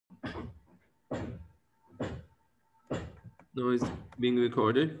Now it's being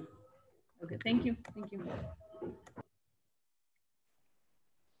recorded. Okay, thank you. Thank you.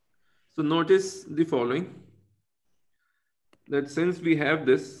 So notice the following, that since we have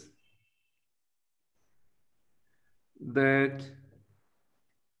this, that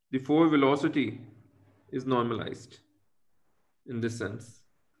the forward velocity is normalized in this sense.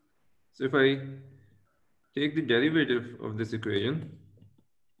 So if I take the derivative of this equation,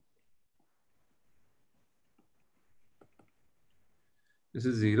 this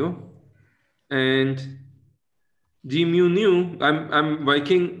is 0, and g mu nu, I'm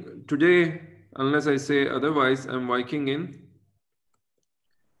working today, unless I say otherwise, I'm working in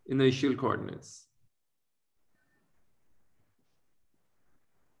inertial coordinates.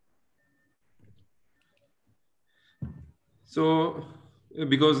 So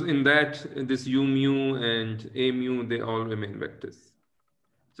because in that, this u mu and a mu, they all remain vectors.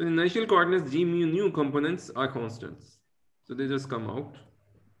 So in inertial coordinates, g mu nu components are constants. So they just come out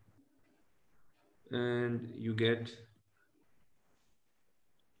and you get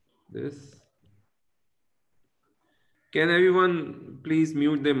this. Can everyone please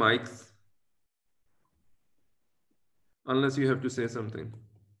mute their mics? Unless you have to say something.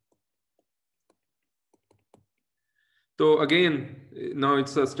 So again, now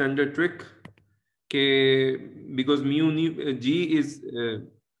it's a standard trick. Because g is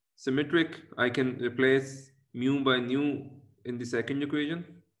symmetric, I can replace mu by nu in the second equation.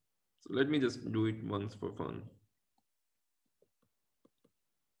 So let me just do it once for fun.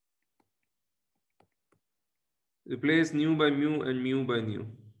 Replace nu by mu and mu by nu.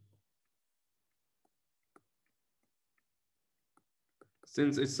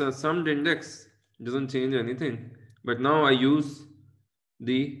 Since it's a summed index, it doesn't change anything. But now I use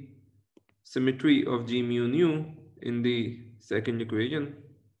the symmetry of g mu nu in the second equation.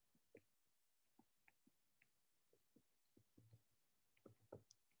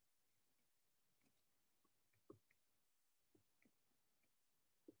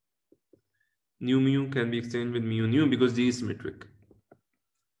 Nu mu can be exchanged with mu nu because g is symmetric.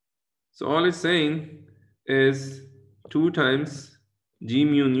 So all it's saying is 2 times g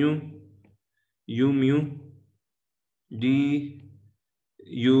mu nu u mu d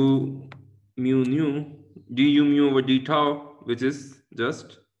u mu nu du mu over d tau, which is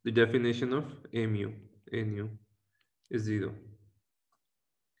just the definition of a mu. A nu is 0.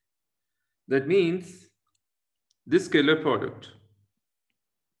 That means this scalar product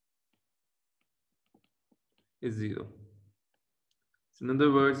is 0. So in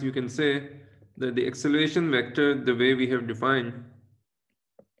other words, you can say that the acceleration vector, the way we have defined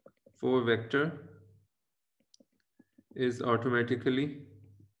for vector, is automatically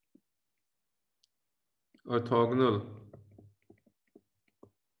orthogonal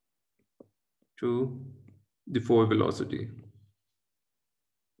to the forward velocity.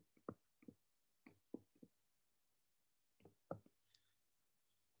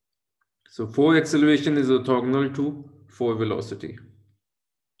 So forward acceleration is orthogonal to forward velocity.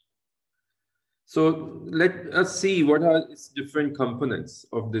 So let us see what are its different components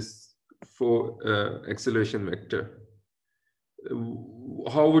of this acceleration vector.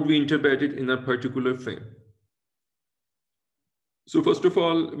 How would we interpret it in a particular frame? So first of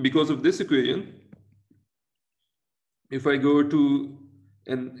all, because of this equation, if I go to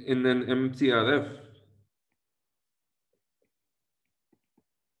in an MCRF,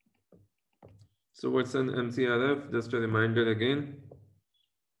 so what's an MCRF? Just a reminder again,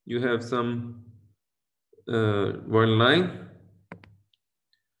 you have some one line.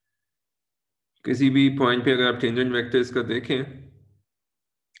 किसी भी point पे अगर आप tangent vector इसका देखें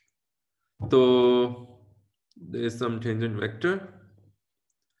तो there is some tangent vector,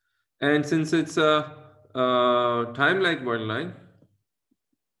 and since it's a time-like one line,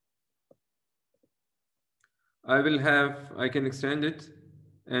 I can extend it,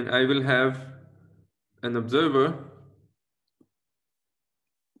 and I will have an observer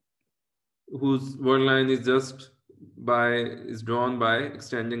whose one line is drawn by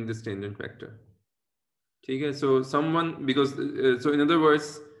extending this tangent vector. Okay, so so in other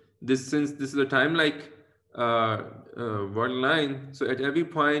words, since this is a time-like one line, so at every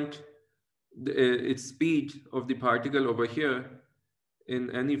point, its speed of the particle over here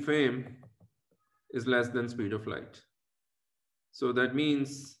in any frame is less than speed of light. So that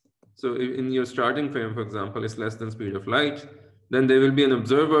means, so in your starting frame, for example, it's less than speed of light, then there will be an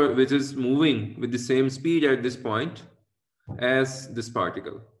observer which is moving with the same speed at this point as this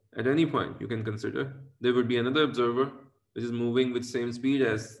particle. At any point, you can consider there would be another observer which is moving with same speed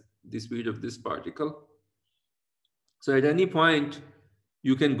as the speed of this particle. So at any point,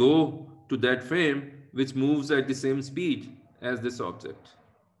 you can go to that frame which moves at the same speed as this object.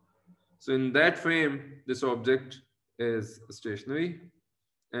 So in that frame, this object is stationary,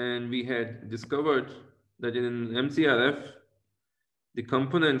 and we had discovered that in an MCRF, the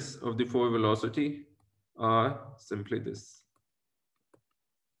components of the forward velocity are simply this.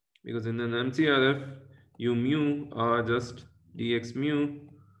 Because in an MCRF, u mu are just dx mu,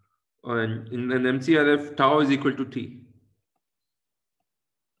 and in an MCRF, tau is equal to t.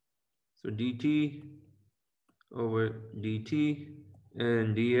 So dt over dt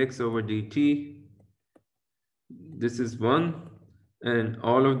and dx over dt, this is 1, and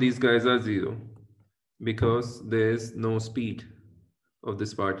all of these guys are 0 because there is no speed of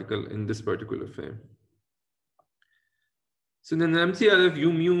this particle in this particular frame. So in an MCRF,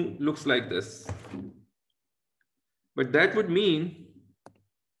 u mu looks like this. But that would mean,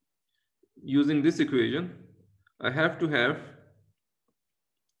 using this equation, I have to have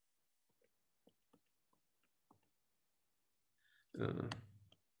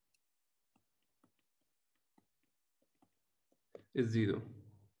is 0.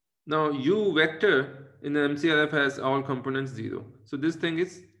 Now u vector in the MCRF has all components 0. So this thing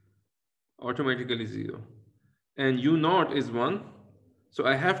is automatically 0. And u naught is 1. So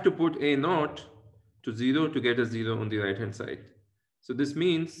I have to put a naught to 0 to get a 0 on the right hand side. So this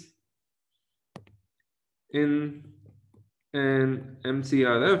means in an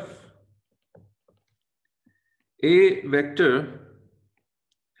MCRF, a vector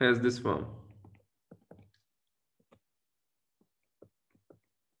has this form.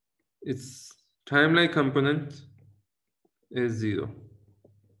 Its timelike component is 0.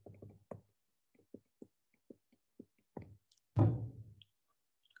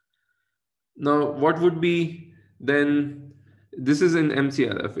 Now, what would be then, this is in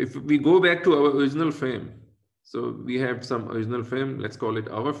MCRF. If we go back to our original frame, so we have some original frame, let's call it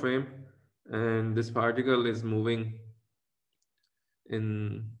our frame, and this particle is moving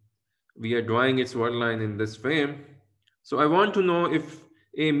in, we are drawing its world line in this frame. So I want to know if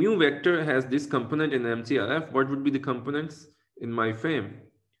a mu vector has this component in MCRF, what would be the components in my frame?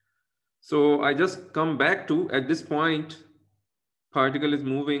 So I just come back to, at this point, particle is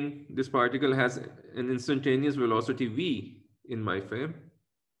moving, this particle has an instantaneous velocity v in my frame.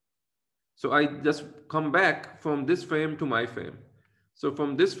 So I just come back from this frame to my frame. So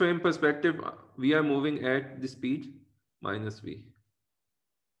from this frame perspective, we are moving at the speed minus v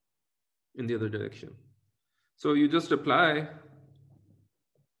in the other direction. So you just apply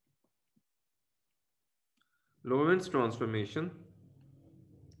Lorentz transformation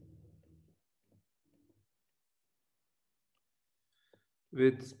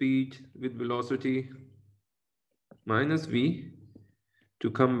with speed, with velocity minus v to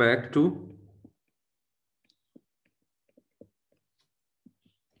come back to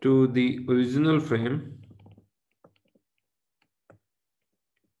the original frame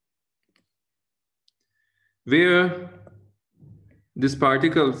where this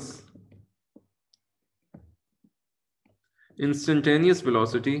particle's instantaneous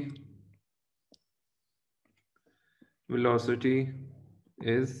velocity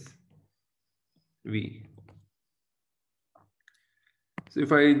is v. So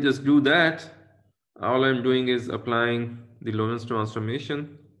if I just do that, all I'm doing is applying the Lorentz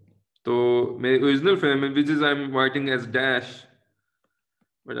transformation. So my original frame, which is I'm writing as dash,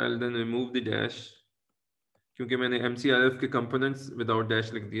 but I'll then remove the dash क्योंकि मैंने MCRF के components without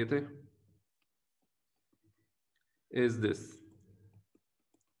dash लिख दिए थे, is this.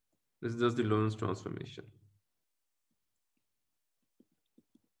 This is just the Lorentz transformation.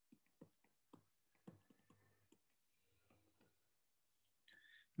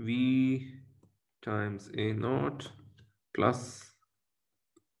 V times A naught plus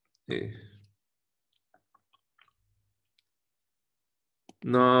A.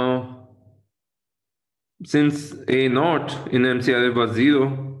 Now, since A naught in MCRF was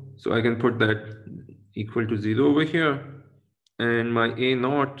 0, so I can put that equal to 0 over here. And my A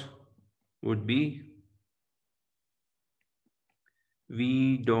naught would be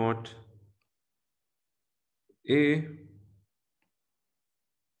V dot A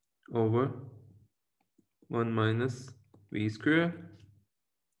over 1 minus V square,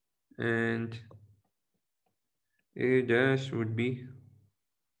 and A dash would be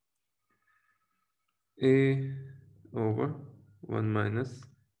A over 1 minus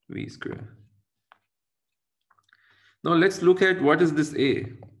V square. Now let's look at what is this A.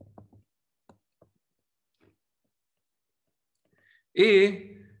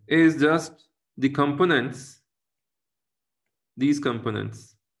 A is just the components, these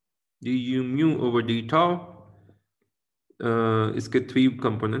components, du mu over d tau, इसके 3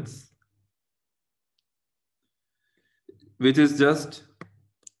 components. which is just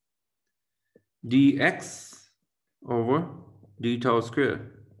dx over d tau square.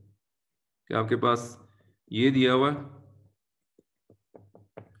 कि आपके पास ये दिया हुआ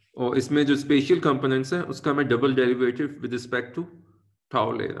और इसमें जो special components है उसका मैं double derivative with respect to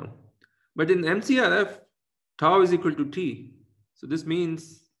tau ले रहा हूं. But in MCRF, tau is equal to t. So this means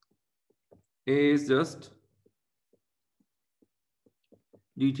A is just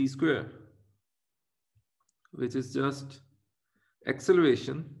dt square, which is just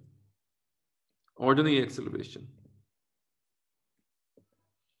acceleration, ordinary acceleration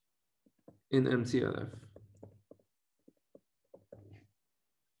in MCRF.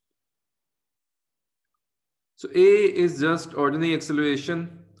 So A is just ordinary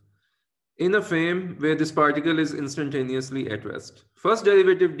acceleration in a frame where this particle is instantaneously at rest. First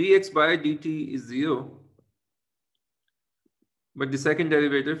derivative dx by dt is 0, but the second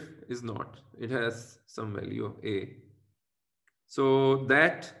derivative is not. It has some value of A. So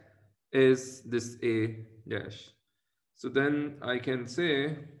that is this A dash. So then I can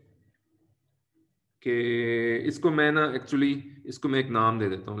say कि इसको मैं ना actually इसको मैं एक नाम दे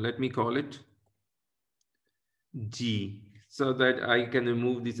देता हूँ. Let me call it G, so that I can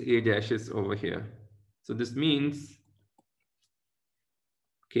remove these A dashes over here. So this means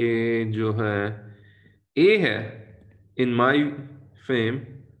कि जो है A है in my frame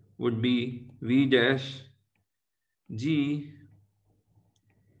would be V dash G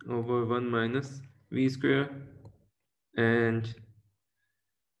over 1 minus V square and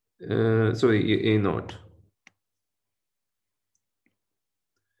sorry, A naught.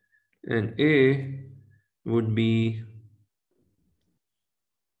 And A would be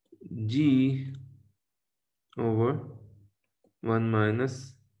G over 1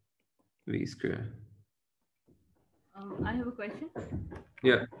 minus V square. I have a question.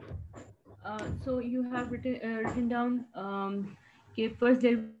 Yeah. So you have written down कि first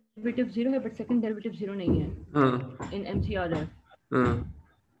derivative 0 है but second derivative 0 नहीं है in MCRF.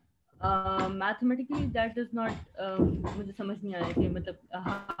 Mathematically that does not मुझे समझ नहीं आया कि मतलब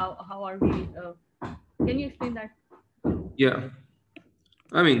how are we can you explain that? Yeah,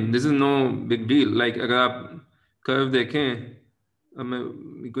 I mean this is no big deal. Like अगर आप curve देखें, अब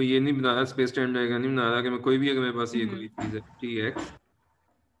मैं कोई ये नहीं बना रहा स्पेस टाइम डायग्राम नहीं बना रहा कि मैं कोई भी अगर मेरे पास ये कोई चीज़ है tx,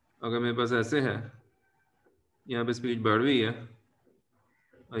 अगर मेरे पास ऐसे है, यहाँ पे स्पीड बढ़ रही है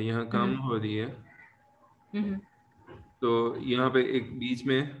और यहाँ कम हो रही है, तो यहाँ पे एक बीच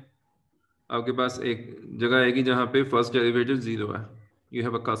में आपके पास एक जगह आएगी जहाँ पे फर्स्ट डेरिवेटिव 0 है. You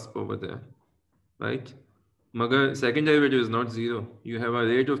have a cusp over there, right? मगर second derivative is not 0. You have a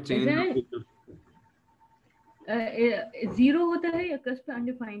rate of change. 0 होता है या cusp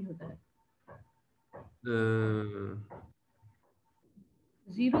undefined होता है?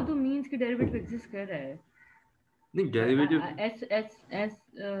 0 तो means कि derivative exist कर रहा है. नहीं, derivative.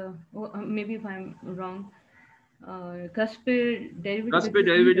 Maybe if I'm wrong. Cusp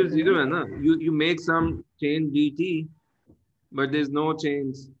derivative 0 है ना. You make some change dt, but there's no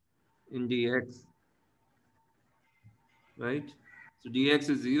change in dx, right? So dx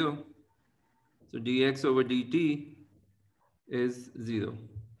is 0. So dx over dt is 0.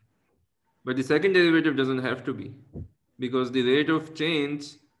 But the second derivative doesn't have to be, because the rate of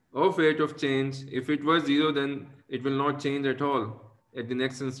change, if it was 0, then it will not change at all at the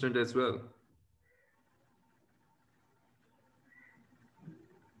next instant as well.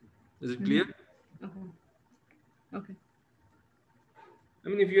 Is it clear? Okay. I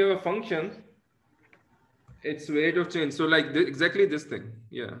mean, if you have a function, its rate of change. So like exactly this thing.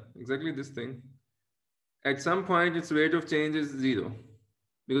 Yeah, exactly this thing. At some point, its rate of change is 0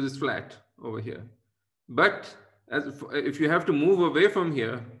 because it's flat over here. But if you have to move away from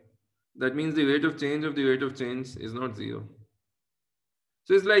here, that means the rate of change is not 0.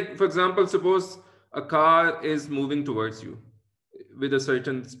 So it's like, for example, suppose a car is moving towards you with a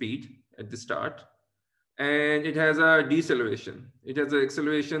certain speed at the start, and it has a deceleration. It has an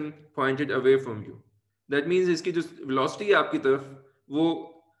acceleration pointed away from you. That means इसकी जो velocity है आपकी तरफ, वो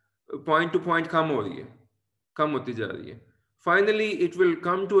point to point कम होती जा रही है. Finally, it will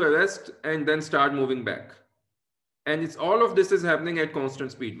come to a rest and then start moving back. And it's all of this is happening at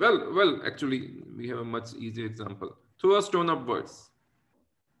constant speed. Well, actually, we have a much easier example. Throw a stone upwards,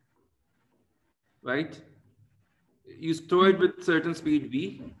 right? You throw it with certain speed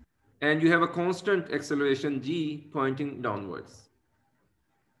v, and you have a constant acceleration g pointing downwards.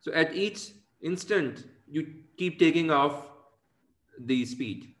 So at each instant, you keep taking off the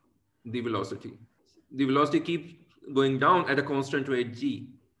speed, the velocity. The velocity keeps going down at a constant rate g.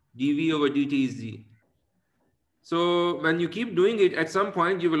 dv over dt is g. So when you keep doing it, at some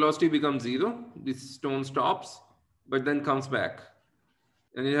point your velocity becomes 0. The stone stops. but then comes back.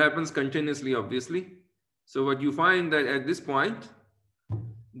 And it happens continuously, obviously. So what you find that at this point,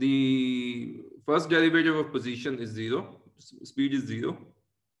 the first derivative of position is 0, speed is 0,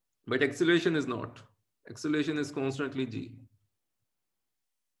 but acceleration is not. Acceleration is constantly g.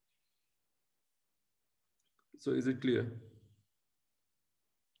 So is it clear?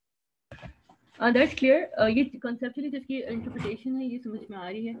 That's clear. ये conceptually जिसकी interpretation है ये समझ में आ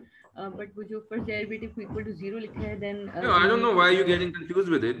रही है. But वो जो first derivative को equal to 0 लिखा है, then no, I don't know why you're getting confused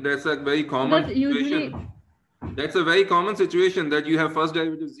with it. That's a very common situation. That's a very common situation that you have first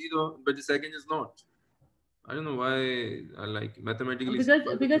derivative 0, but the second is not. I don't know why I like mathematically.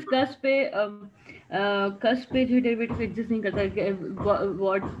 Because cusp पे जो derivative exist नहीं करता,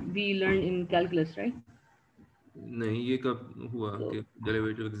 what we learned in calculus, right? नहीं, ये कब हुआ कि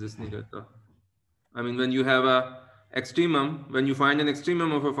derivative exist नहीं करता? I mean, when you have a extremum, when you find an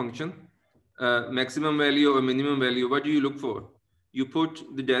extremum of a function, maximum value or minimum value, what do you look for? You put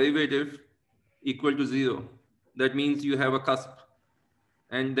the derivative equal to 0. That means you have a cusp.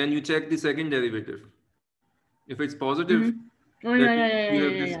 And then you check the second derivative. If it's positive, you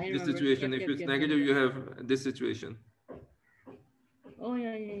have this situation. If it's negative, you have this situation. Oh,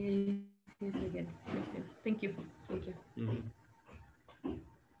 yeah. Yes, I get it. Yes. Thank you.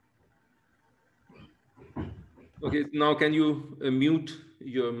 Okay, now can you mute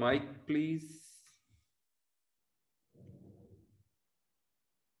your mic, please?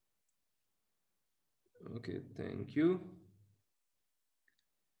 Okay, thank you.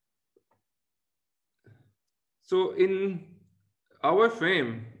 So in our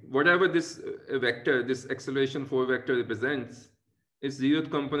frame, whatever this vector, this acceleration 4 vector represents, its zeroth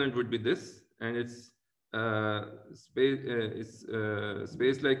component would be this, and its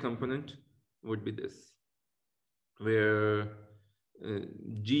space-like component would be this, where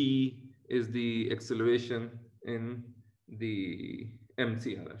g is the acceleration in the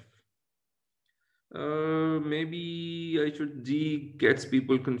MCRF. Maybe I should, g gets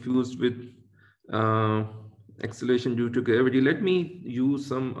people confused with acceleration due to gravity. Let me use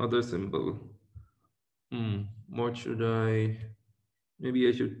some other symbol. What should I? Maybe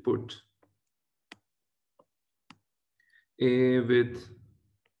I should put A with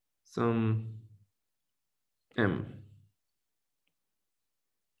some M.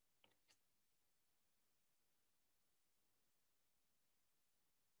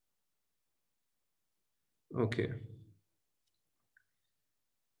 Okay.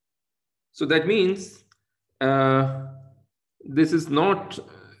 So that means this is not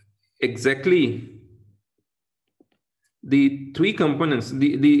exactly the 3 components.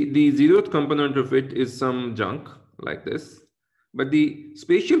 The 0th component of it is some junk like this, but the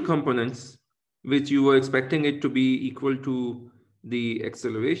spatial components, which you were expecting it to be equal to the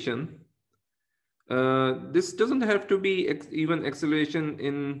acceleration, this doesn't have to be even acceleration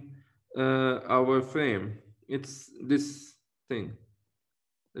in our frame. It's this thing,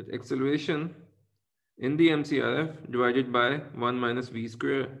 that acceleration in the MCRF divided by 1 minus v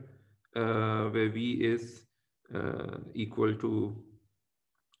square, where v is equal to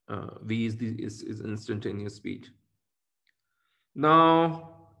v is instantaneous speed.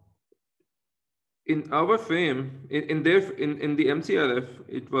 Now, in our frame, in the MCRF,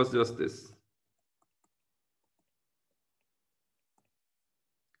 it was just this.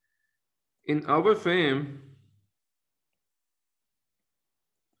 In our frame,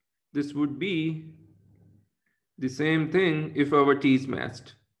 this would be the same thing if our t's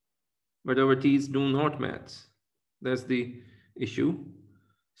matched, but our t's do not match. That's the issue.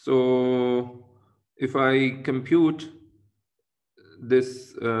 So if I compute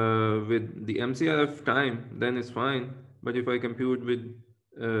this with the MCRF time, then it's fine. But if I compute with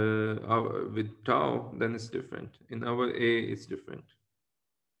tau, then it's different. In our A, it's different.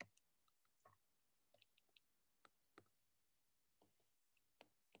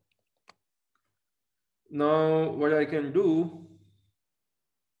 Now, what I can do,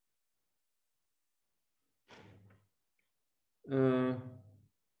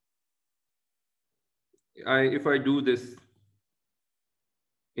 if I do this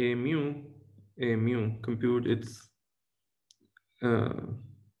a mu, compute its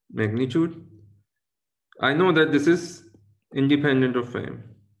magnitude, I know that this is independent of frame.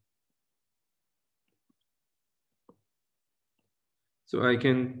 So I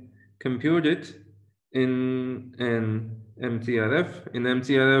can compute it in an MCRF. In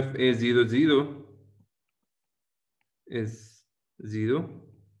MCRF, A00 is 0.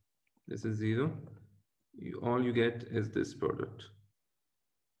 This is 0. All you get is this product,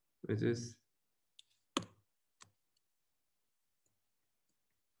 which is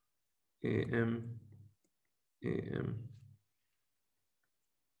AM AM.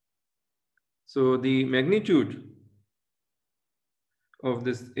 So the magnitude of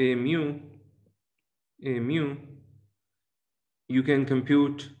this A mu, you can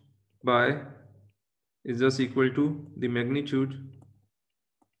compute by is just equal to the magnitude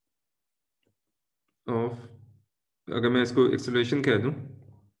of, अगर मैं इसको acceleration कह दूं,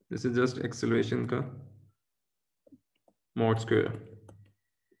 this is just acceleration का mod square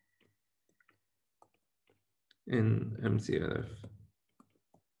in MCRF.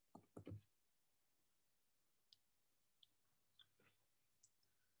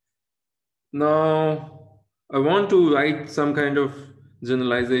 Now, I want to write some kind of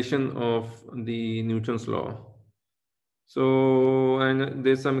generalization of the Newton's law. So, and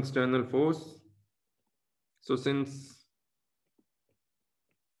there's some external force. So since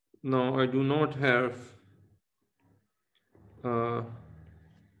now I do not have a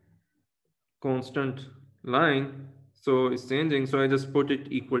constant line, so it's changing. So I just put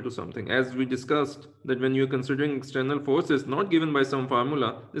it equal to something. As we discussed, that when you're considering external forces not given by some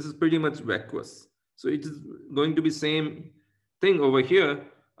formula, this is pretty much vacuous. So it is going to be same thing over here.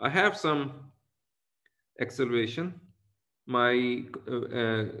 I have some acceleration. My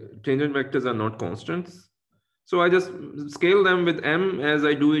tangent vectors are not constants. So I just scale them with m as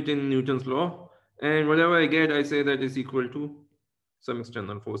I do it in Newton's law. And whatever I get, I say that is equal to some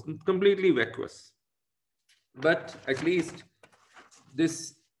external force. Completely vacuous. But at least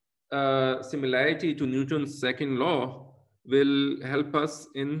this similarity to Newton's second law will help us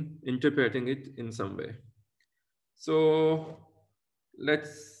in interpreting it in some way. So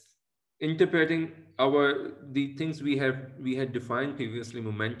let's interpreting the things we had defined previously,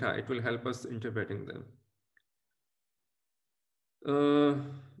 momenta. It will help us interpreting them.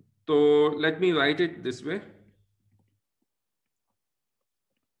 So let me write it this way.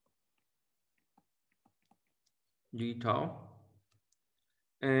 D tau,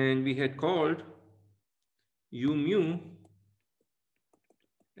 and we had called u mu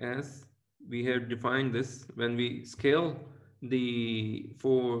as we have defined this when we scale the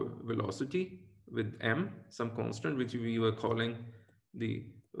for velocity with m, some constant which we were calling the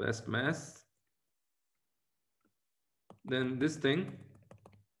rest mass. Then this thing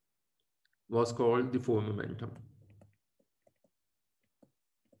was called the force momentum.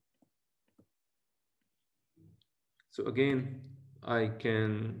 So again, I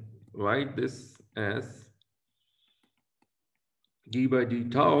can write this as d by d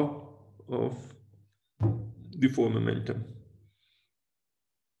tau of the force momentum.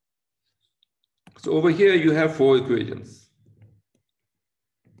 So over here you have 4 equations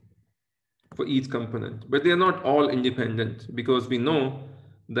for each component, but they are not all independent because we know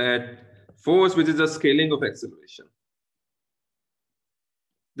that force, which is a scaling of acceleration,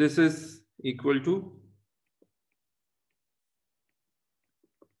 this is equal to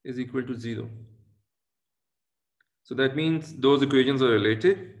 0. So that means those equations are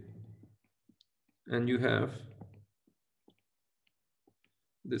related, and you have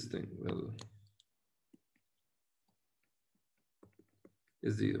this thing, well,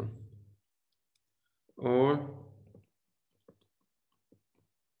 is 0. Or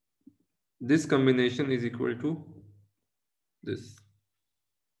this combination is equal to this.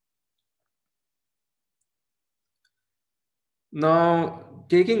 Now,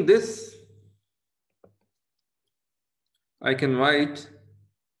 taking this, I can write,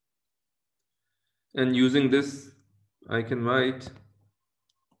 and using this, I can write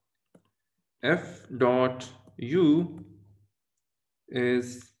f dot u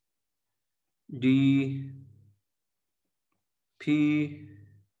is d p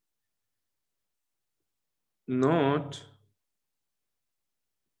naught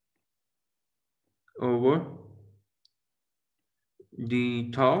over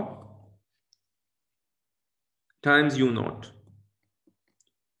d tau times u naught.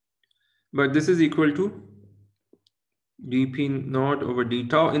 But this is equal to dp naught over d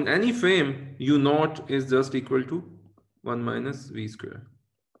tau. In any frame, u naught is just equal to 1 minus v square.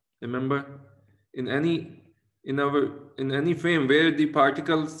 Remember, in any frame where the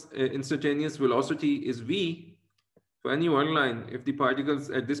particle's instantaneous velocity is v, for any one line, if the particles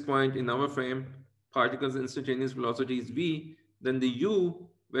at this point in our frame, particles instantaneous velocity is v, then the u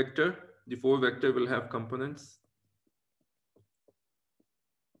vector, the 4 vector, will have components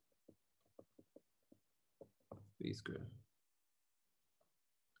v square.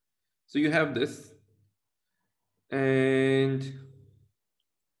 So you have this, and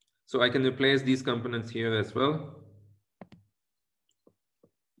so I can replace these components here as well.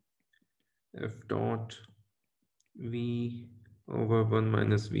 F dot v over 1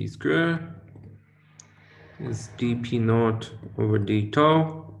 minus v square is dp naught over d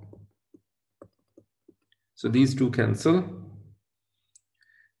tau. So these two cancel,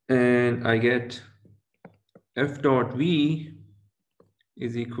 and I get f dot v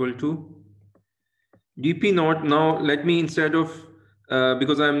is equal to dp naught. Now let me, instead of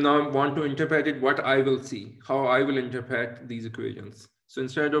because I'm now want to interpret it what I will see, how I will interpret these equations. So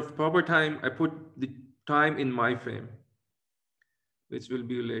instead of proper time, I put the time in my frame, which will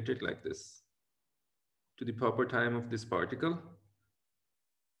be related like this to the proper time of this particle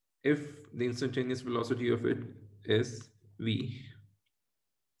if the instantaneous velocity of it is v.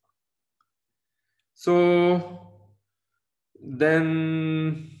 So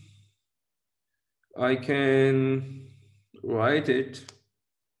then I can write it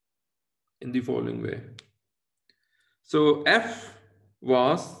in the following way. So f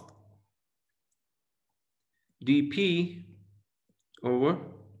was dp over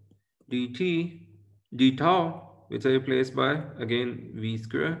dt d tau, which I replace by again v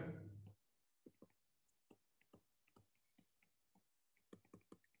square.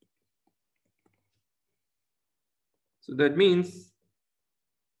 So that means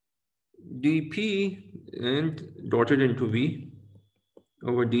dp and dotted into v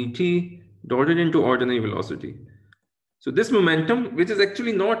over dt dotted into ordinary velocity. So this momentum, which is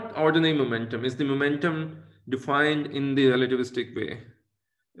actually not ordinary momentum, is the momentum defined in the relativistic way.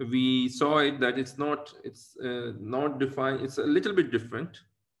 We saw it that it's not defined, it's a little bit different.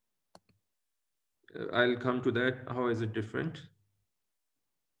 I'll come to that. How is it different?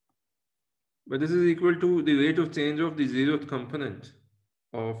 But this is equal to the rate of change of the zeroth component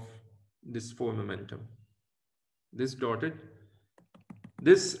of this 4 momentum. This dotted,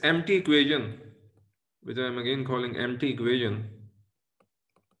 this empty equation, which I'm again calling empty equation,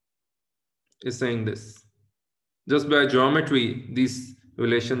 is saying this. Just by geometry, these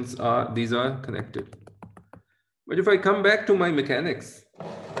relations are connected. But if I come back to my mechanics,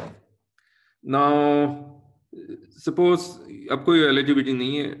 now suppose अब कोई relativity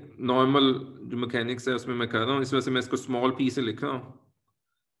नहीं है, normal जो mechanics है उसमें मैं कर रहा हूँ, इस वजह से मैं इसको small p से लिख रहा हूँ.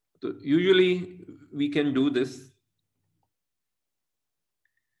 तो usually we can do this.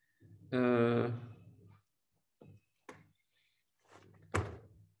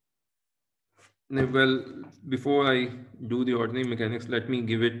 Well, before I do the ordinary mechanics, let me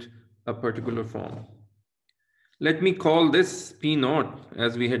give it a particular form. Let me call this P naught,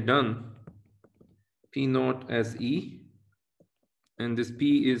 as we had done, P naught as E, and this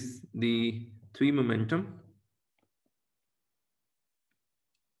P is the 3 momentum.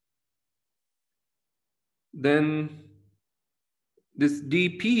 Then this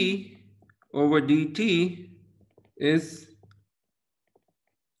dP over dt is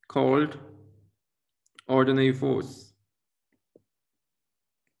called ordinary force.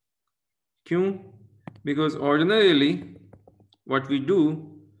 Kyun? Because ordinarily what we do,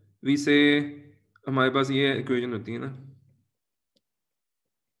 we say हमारे पास ये equation होती है ना,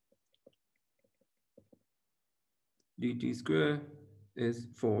 dt square is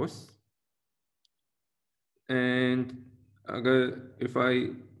force, and if I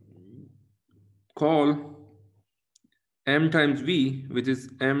call m times v, which is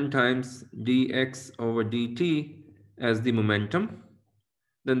m times dx over dt, as the momentum,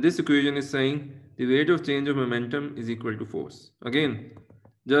 then this equation is saying the rate of change of momentum is equal to force. Again,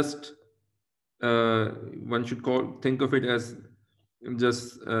 just one should think of it as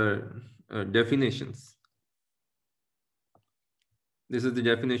just definitions. This is the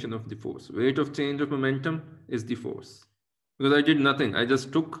definition of the force. Rate of change of momentum is the force. Because I did nothing. I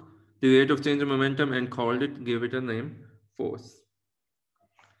just took the rate of change of momentum and gave it a name, force.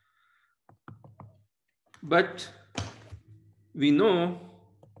 But we know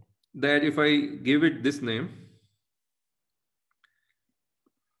that if I give it this name,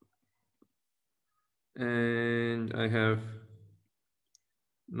 and I have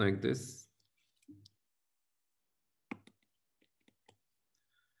like this,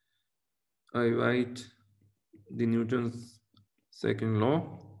 I write the Newton's second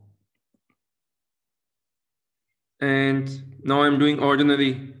law, and now I'm doing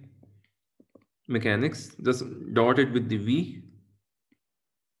ordinary mechanics, just dot it with the V.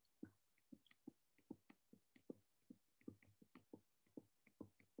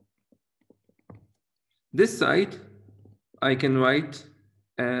 This side I can write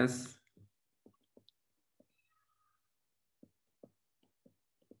as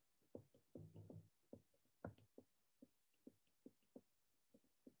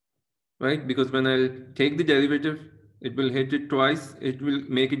right, because when I take the derivative, it will hit it twice, it will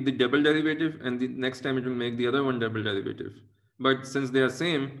make it the double derivative, and the next time it will make the other one double derivative. But since they are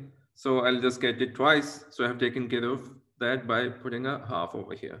same, So I'll just get it twice. So I have taken care of that by putting a half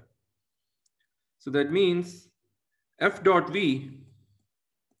over here. So that means F dot V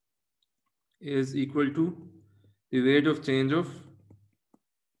is equal to the rate of change of,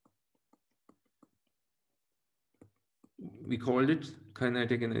 we called it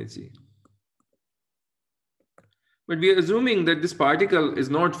kinetic energy. But we are assuming that this particle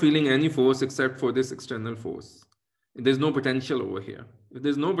is not feeling any force except for this external force. There's no potential over here. If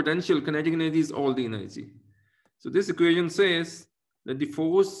there's no potential, kinetic energy is all the energy. So this equation says that the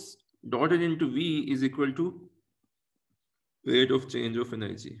force dotted into V is equal to rate of change of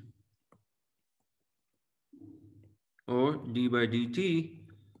energy, or d by dt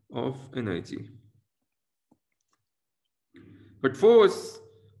of energy. But force,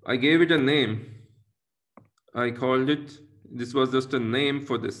 I gave it a name. I called it, this was just a name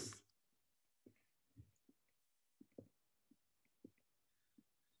for this.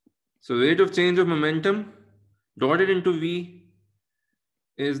 So rate of change of momentum dotted into V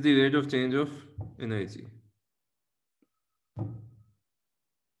is the rate of change of energy.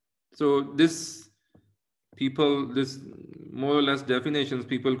 So this more or less definitions,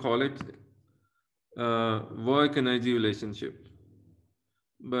 people call it work energy relationship.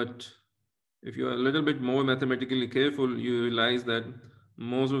 But if you are a little bit more mathematically careful, you realize that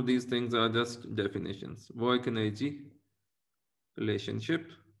most of these things are just definitions. Work energy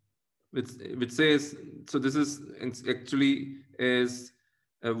relationship, which says, so this is actually is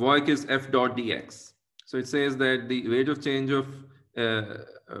work is F dot dx. So it says that the rate of change of,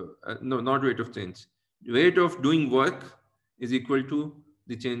 no, not rate of change, rate of doing work is equal to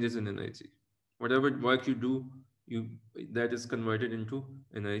the changes in energy. Whatever work you do, that is converted into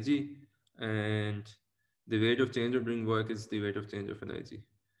energy, and the rate of change of doing work is the rate of change of energy.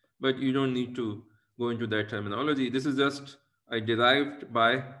 But you don't need to go into that terminology. This is just I derived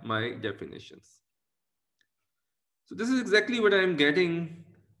by my definitions. So this is exactly what I'm getting.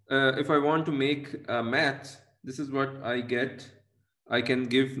 If I want to make a math, this is what I get. I can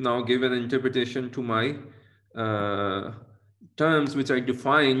give an interpretation to my terms which I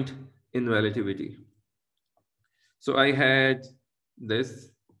defined in relativity. So I had this.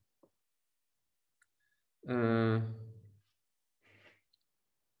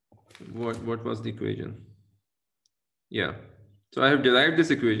 What was the equation? Yeah. So I have derived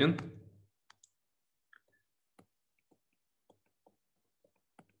this equation.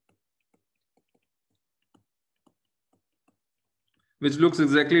 Which looks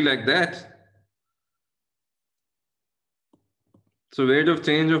exactly like that. So rate of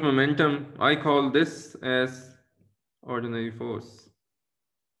change of momentum, I call this as ordinary force.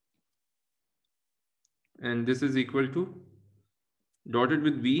 And this is equal to, dotted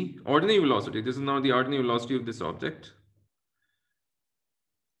with V, ordinary velocity. This is now the ordinary velocity of this object,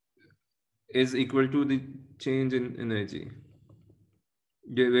 is equal to the change in energy,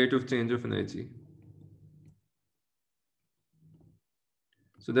 the rate of change of energy.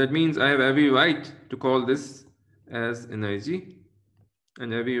 So that means I have every right to call this as energy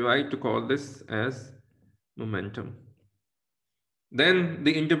and every right to call this as momentum. Then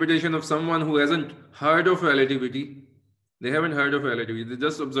the interpretation of someone who hasn't heard of relativity, they haven't heard of relativity, they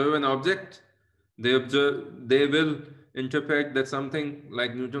just observe an object, they will interpret that something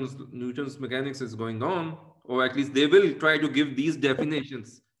like Newton's mechanics is going on, or at least they will try to give these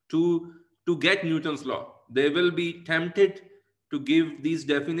definitions to get Newton's law. They will be tempted to give these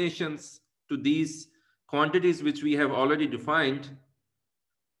definitions to these quantities which we have already defined,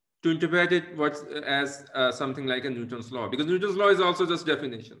 to interpret it as something like a Newton's law, because Newton's law is also just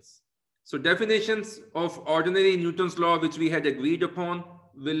definitions. So definitions of ordinary Newton's law which we had agreed upon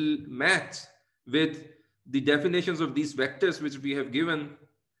will match with the definitions of these vectors which we have given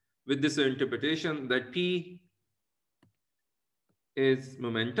with this interpretation that P is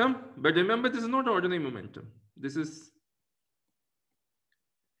momentum. But remember, this is not ordinary momentum. This is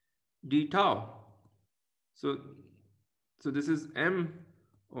d tau. So this is m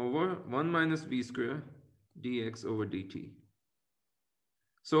over 1 minus v square dx over dt.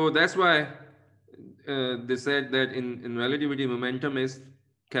 So that's why they said that in relativity, momentum is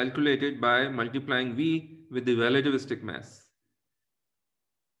calculated by multiplying v with the relativistic mass.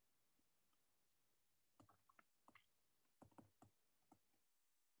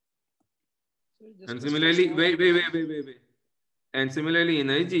 And similarly, wait. And similarly,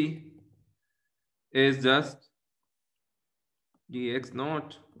 energy is just dx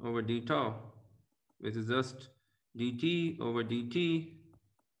naught over d tau, which is just dt over dt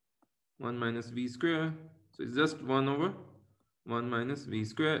 1 minus v square. So it's just 1 over 1 minus v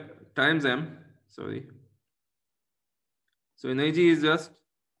square times m, sorry. So energy is just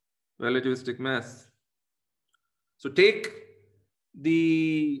relativistic mass. So take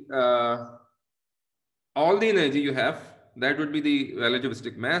the all the energy you have, that would be the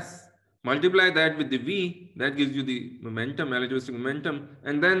relativistic mass. Multiply that with the V, that gives you the momentum, relativistic momentum,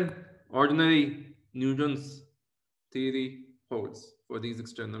 and then ordinary Newton's theory holds for these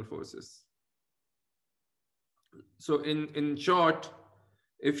external forces. So in short,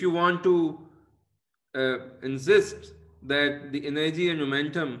 if you want to insist that the energy and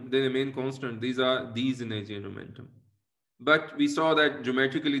momentum, they remain constant, these are these energy and momentum. But we saw that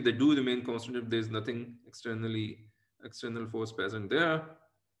geometrically they do remain constant if there's nothing external force present there.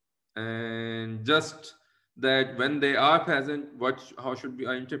 And just that when they are present, how should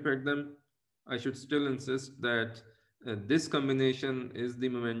I interpret them? I should still insist that this combination is the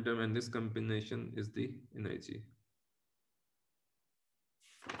momentum and this combination is the energy.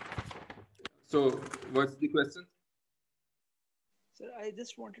 So what's the question? Sir, I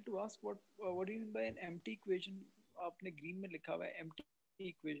just wanted to ask what do you mean by an empty equation? आपने green में लिखा हुआ है empty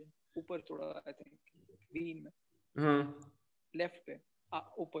equation ऊपर थोड़ा I think green में left पे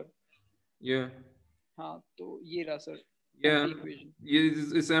ऊपर yeah हाँ तो ये रहा sir yeah empty equation.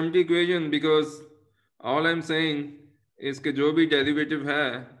 It's empty equation because all I'm saying is कि जो भी derivative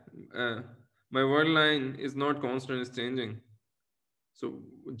है my word line is not constant, it's changing. So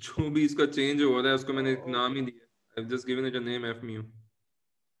जो भी इसका change हो रहा है उसको मैंने एक नाम ही दिया. I've just given it a name f mu.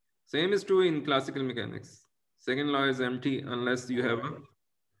 Same is true in classical mechanics. Second law is empty unless you have a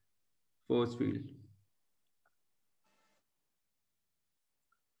force field.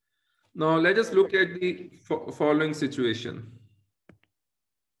 Now let us look at the following situation.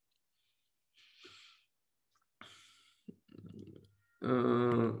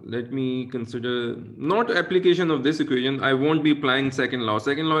 Let me consider not application of this equation. I won't be applying second law.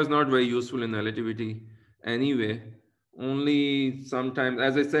 Second law is not very useful in relativity anyway. Only sometimes,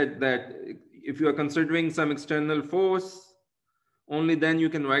 as I said, that if you are considering some external force, only then you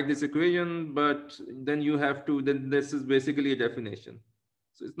can write this equation, but then you have to, then this is basically a definition.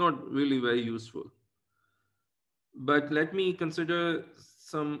 So it's not really very useful. But let me consider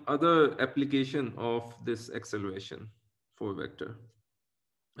some other application of this acceleration for vector.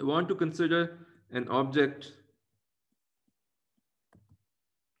 I want to consider an object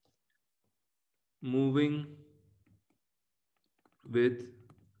moving with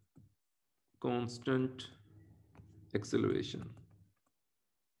constant acceleration.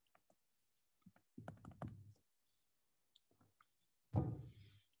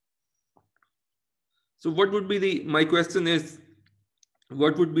 So what would be my question is,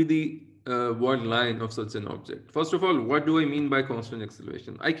 what would be the word line of such an object? First of all, what do I mean by constant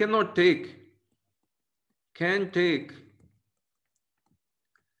acceleration? I can take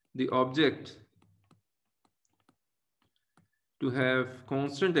the object to have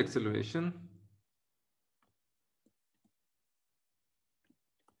constant acceleration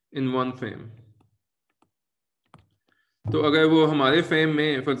in one frame. So अगर वो हमारे frame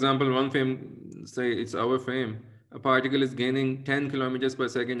में, for example, one frame, say it's our frame, a particle is gaining 10 kilometers per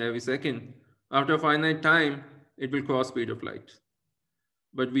second every second. After a finite time, it will cross speed of light.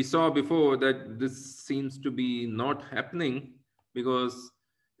 But we saw before that this seems to be not happening because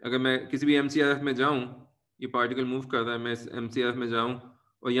अगर मैं किसी भी MCRF में जाऊं, ये particle move कर रहा है, मैं MCRF में जाऊं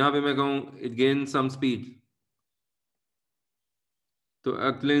और यहाँ पे मैं कहूँ it gains some speed, तो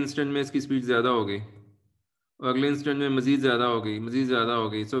अगले instant में इसकी speed ज़्यादा हो गई और अगले इंस्टेंट में मजीद ज़्यादा हो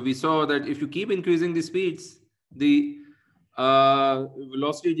गई. So we saw that if you keep increasing the speeds, the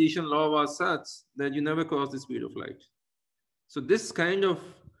velocity addition law was such that you never cross the speed of light. So this kind of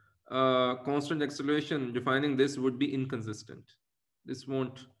constant acceleration, defining this would be inconsistent. This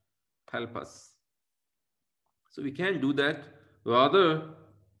won't help us. So we can't do that. Rather,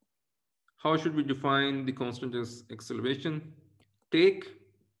 how should we define the constant acceleration? Take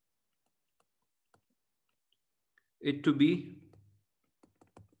it to be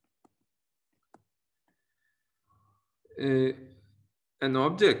an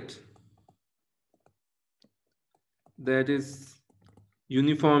object that is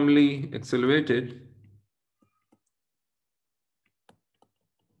uniformly accelerated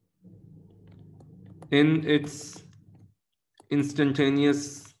in its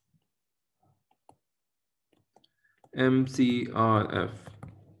instantaneous MCRF.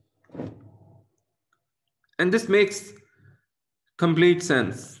 And this makes complete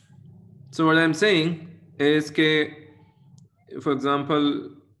sense. So what I'm saying is that, for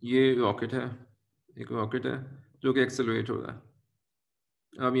example, ये rocket है, एक rocket है जो कि accelerate हो रहा है.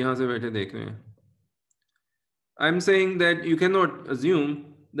 आप यहाँ से बैठे देख रहे हैं. I'm saying that you cannot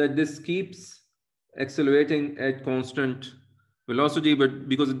assume that this keeps accelerating at constant velocity, but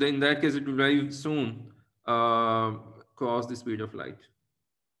because in that case it will very soon cross the speed of light.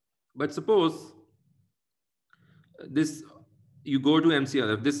 But suppose this, you go to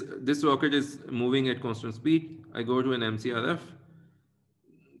MCRF, this rocket is moving at constant speed. I go to an MCRF.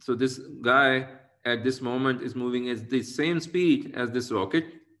 So this guy at this moment is moving at the same speed as this rocket.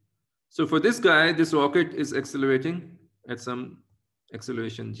 So for this guy, this rocket is accelerating at some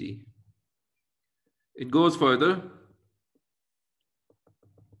acceleration g. It goes further.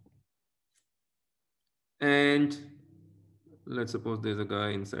 And let's suppose there's a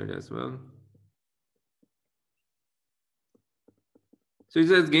guy inside as well. So it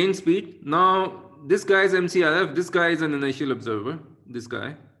says gain speed. Now this guy is MCRF. This guy is an inertial observer. This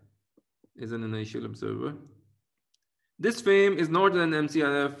guy is an inertial observer. This frame is not an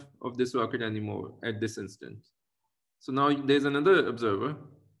MCRF of this rocket anymore at this instant. So now there's another observer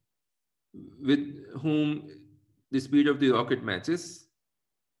with whom the speed of the rocket matches.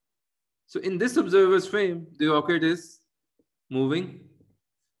 So in this observer's frame, the rocket is moving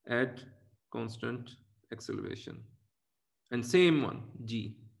at constant acceleration. And same one,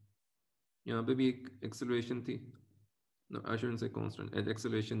 g. यहाँ पे भी एक acceleration थी. No, I shouldn't say constant. At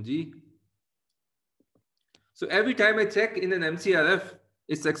acceleration g. So every time I check in an MCRF,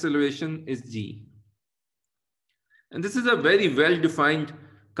 its acceleration is g. And this is a very well-defined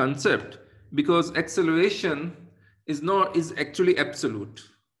concept because acceleration is actually absolute.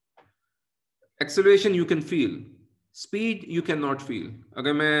 Acceleration you can feel. Speed you cannot feel.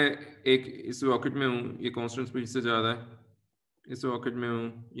 अगर मैं इस rocket में हूँ, ये constant speed से जा रहा है. इस rocket में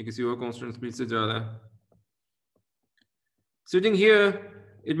हूँ, ये किसी और constant speed से जा रहा है. Sitting here,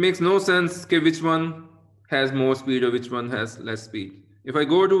 it makes no sense कि which one has more speed or which one has less speed. If I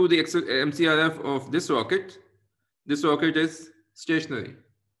go to the MCRF of this rocket is stationary.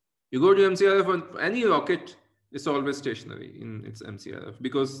 You go to MCRF on any rocket, it's always stationary in its MCRF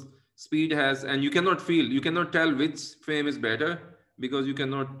because speed has, and you cannot tell which frame is better because you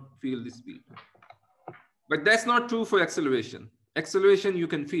cannot feel the speed. But that's not true for acceleration. Acceleration you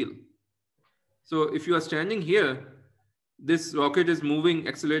can feel. So if you are standing here, this rocket is moving,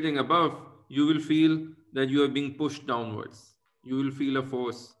 accelerating above, you will feel that you are being pushed downwards. You will feel a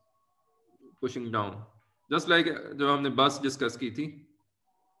force pushing down. Just like जो हमने bus discuss की थी.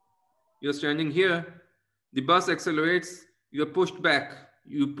 You're standing here, the bus accelerates, you are pushed back.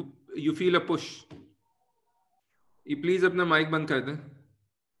 You feel a push. You please अपना mic बंद कर दें.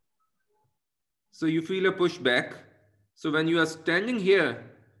 So you feel a push back. So when you are standing here,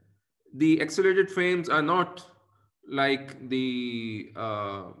 the accelerated frames are not like the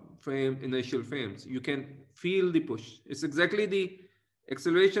inertial frames. You can feel the push. It's exactly the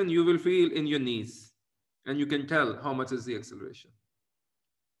acceleration you will feel in your knees. And you can tell how much is the acceleration.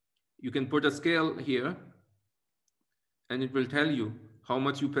 You can put a scale here and it will tell you how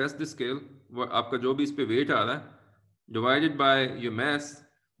much you press the scale. आपका जो भी इस पे weight आ रहा है, divided by your mass,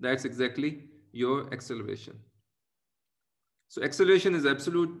 that's exactly your acceleration. So acceleration is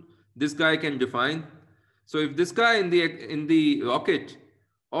absolute. This guy can define. So if this guy in the rocket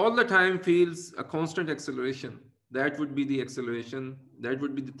all the time feels a constant acceleration, that would be the acceleration. That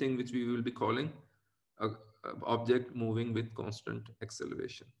would be the thing which we will be calling an object moving with constant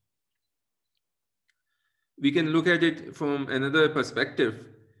acceleration. We can look at it from another perspective.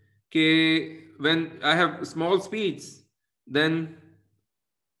 Okay, when I have small speeds, then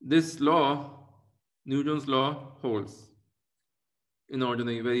this law, Newton's law, holds in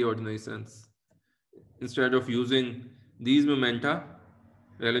very ordinary sense. Instead of using these momenta,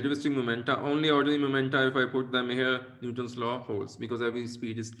 relativistic momenta, only ordinary momenta, if I put them here, Newton's law holds because every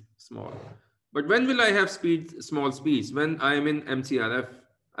speed is small. But when will I have small speeds? When I am in MCRF,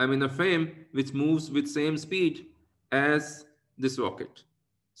 I'm in a frame which moves with same speed as this rocket.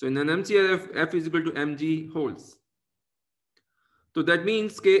 So in an MCRF, F is equal to mg holds. So that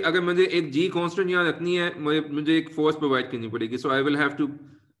means कि अगर मुझे एक g constant यहाँ रखनी है, मुझे एक force provide करनी पड़ेगी. So I will have to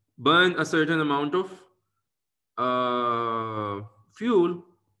burn a certain amount of fuel,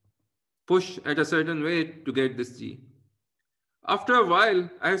 push at a certain rate to get this g. After a while,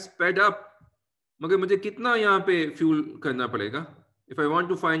 I have sped up. मगर मुझे कितना यहाँ पे fuel करना पड़ेगा? If I want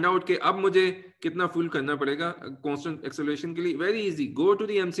to find out कि अब मुझे कितना fuel करना पड़ेगा constant acceleration के लिए, very easy. Go to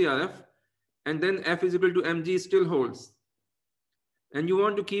the MCRF and then F is equal to mg still holds. And you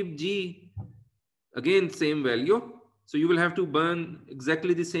want to keep g, again, same value. So you will have to burn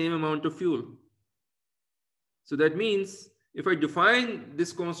exactly the same amount of fuel. So that means if I define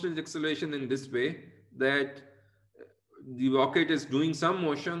this constant acceleration in this way, that the rocket is doing some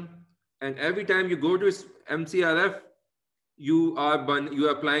motion, and every time you go to MCRF, you are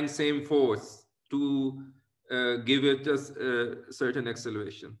applying same force to give it a certain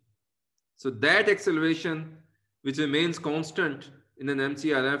acceleration. So that acceleration, which remains constant in an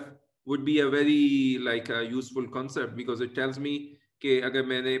MCRF, would be a very like a useful concept, because it tells me कि अगर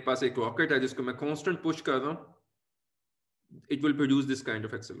मेरे पास एक rocket है जिसको मैं constant push कर रहा हूँ, it will produce this kind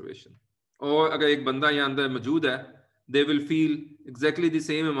of acceleration. और अगर एक बंदा यहाँ अंदर मौजूद है, they will feel exactly the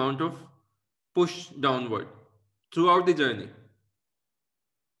same amount of push downward throughout the journey,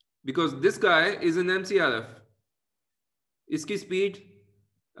 because this guy is in MCRF. इसकी स्पीड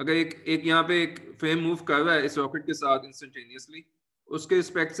अगर एक यहाँ पे एक फ्रेम मूव कर रहा है इस रॉकेट के साथ इंस्टेंटेनियसली, उसके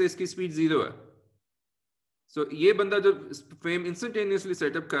रिस्पेक्ट से इसकी स्पीड 0 है. सो ये बंदा जो फ्रेम इंस्टेंटेनियसली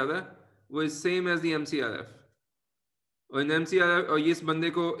सेटअप कर रहा है वो is same as the MCRF, और इन MCRF और ये इस बंदे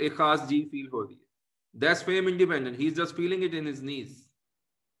को एक खास जी फील हो रही है. That's frame independent, he is just feeling it in his knees.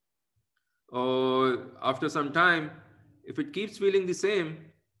 और after some time if it keeps feeling the same,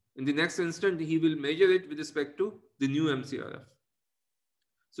 in the next instant he will measure it with respect to the new MCRF.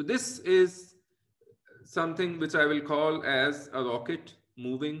 So this is something which I will call as a rocket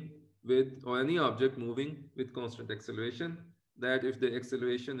moving with, or any object moving with constant acceleration, that if the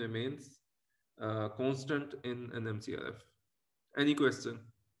acceleration remains constant in an MCRF. Any question?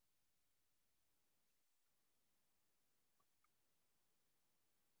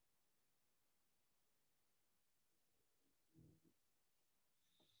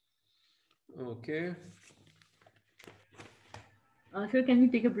 Okay. Sir, can we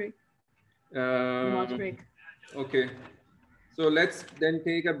take a break? Last break. Okay. So let's then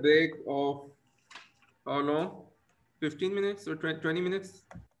take a break of how long? 15 minutes or 20 minutes?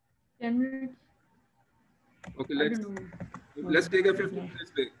 10 minutes. Okay, let's take a 15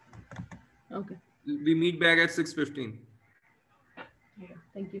 minutes break. Okay. We meet back at 6:15. Okay,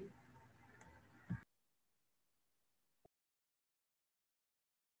 thank you.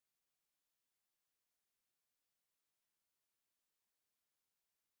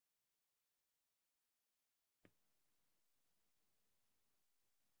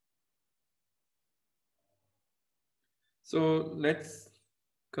 So let's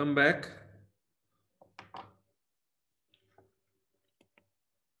come back.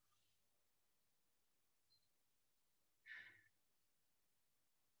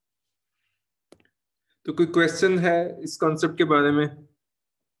 तो कोई question है इस concept के बारे में?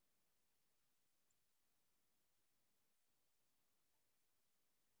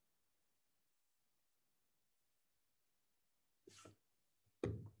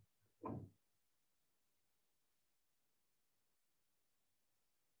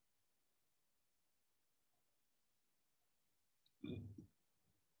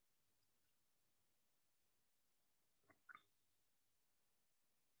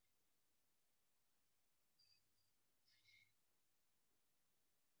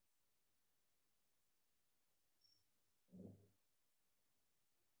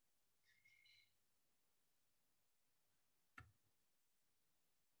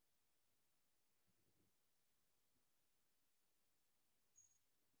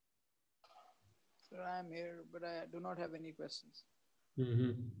 Sir, I am here, but I do not have any questions.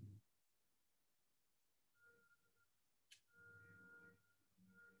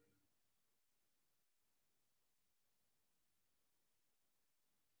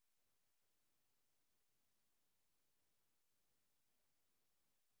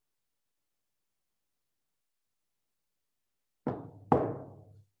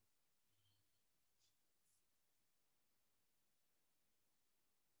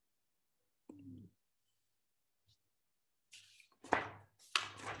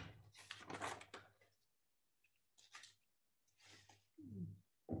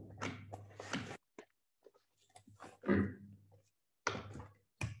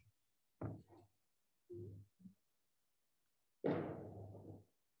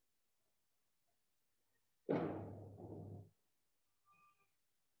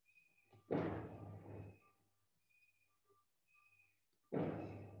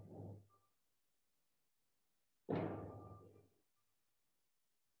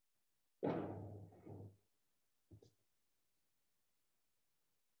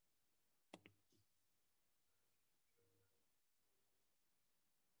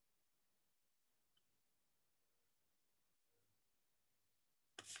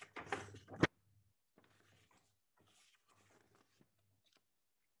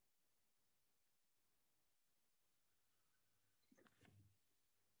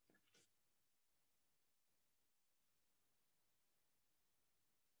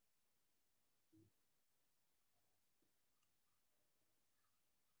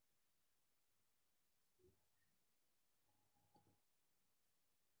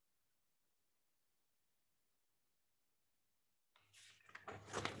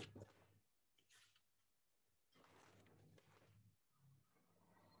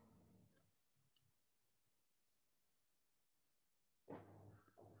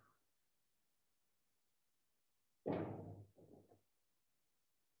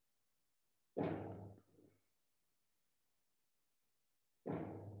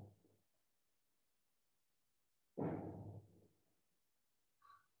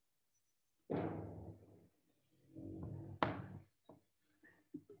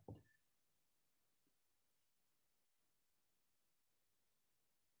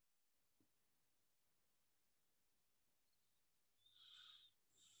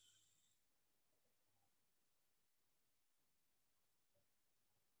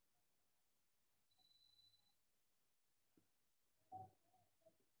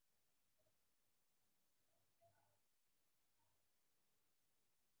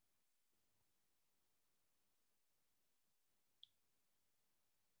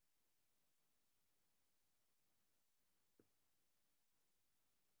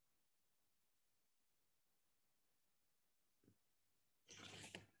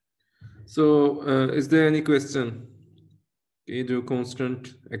 So is there any question? ये जो constant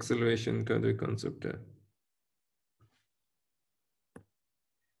acceleration का जो concept है.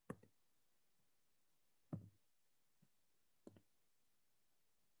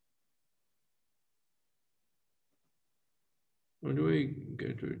 How do I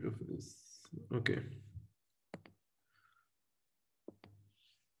get rid of this? Okay.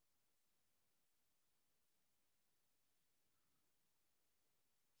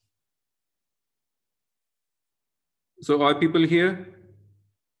 So are people here?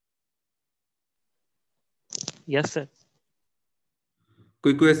 Yes, sir.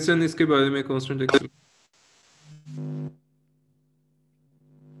 कोई question इसके बारे में constant acceleration?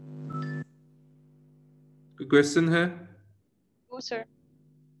 कोई question है? No, sir.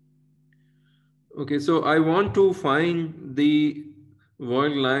 Okay, so I want to find the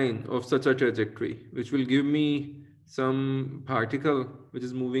world line of such a trajectory, which will give me some particle which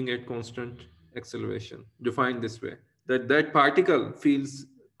is moving at constant acceleration, defined this way, that that particle feels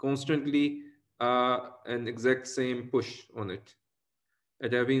constantly an exact same push on it.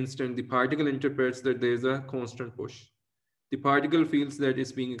 At every instant, the particle interprets that there is a constant push. The particle feels that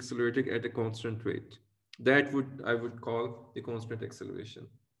it's being accelerated at a constant rate. That I would call the constant acceleration.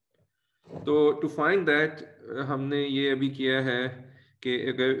 तो to find that हमने ये अभी किया है कि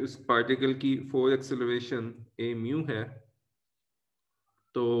अगर उस particle की फोर्स एक्सेलरेशन ए म्यू है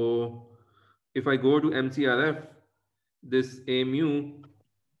तो if I go to MCRF this A mu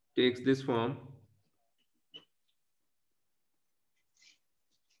takes this form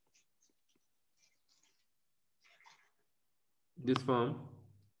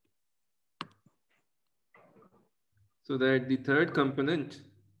so that the third component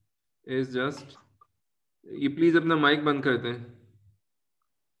is just, ये प्लीज अपना माइक बंद कर दें,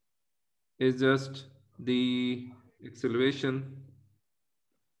 is just the acceleration,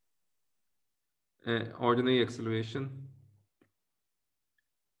 ordinary acceleration,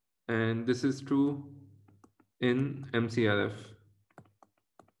 and this is true in MCRF.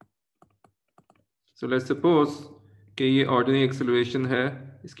 So let's suppose कि ये ordinary acceleration है,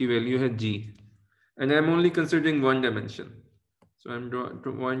 इसकी value है g, and I'm only considering one dimension. So I'm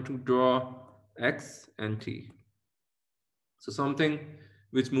going to draw x and t. So something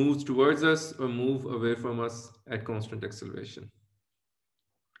which moves towards us or move away from us at constant acceleration.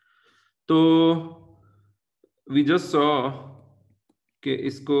 So we just saw कि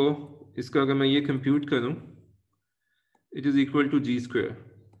इसका अगर मैं ये compute करूं, it is equal to g square,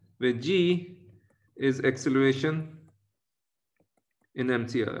 where g is acceleration in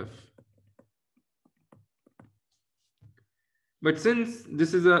MCRF. But since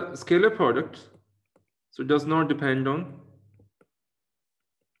this is a scalar product, so it does not depend on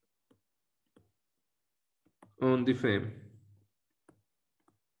the frame,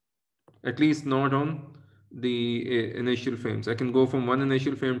 at least not on the initial frames. I can go from one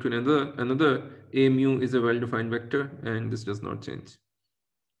initial frame to another. A mu is a well-defined vector, and this does not change.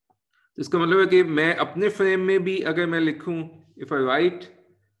 तो इसका मतलब है कि मैं अपने frame में भी अगर मैं लिखूं, if I write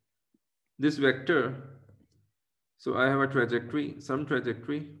this vector, so I have a trajectory, some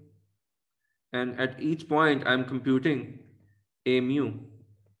trajectory, and at each point I'm computing a mu.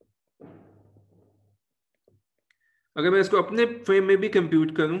 अगर मैं इसको अपने फ्रेम में भी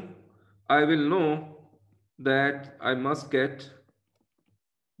compute करूं, I will know that I must get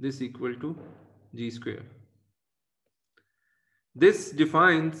this equal to g square. This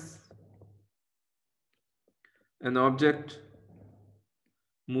defines an object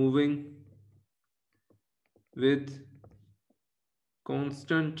moving with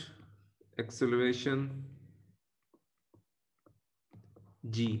constant acceleration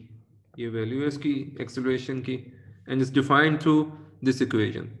g. ये value है इसकी acceleration की, and it's defined through this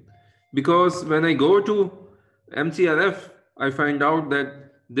equation. Because when I go to MCRF, I find out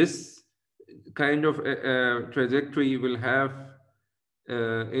that this kind of trajectory will have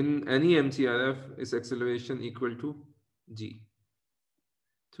in any MCRF is acceleration equal to g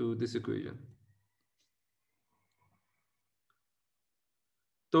through this equation.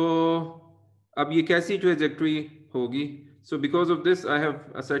 तो अब ये कैसी trajectory होगी? So because of this, I have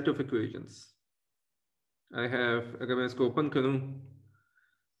a set of equations. I have, अगर मैं इसको open करूं,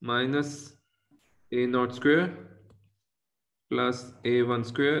 minus a0 square plus a1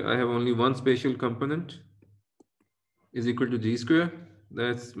 square. I have only one spatial component is equal to g square.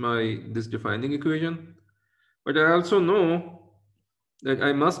 That's this defining equation. But I also know that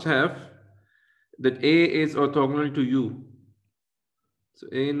I must have that a is orthogonal to u. So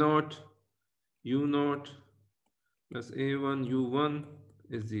a0 u0 plus a1 u1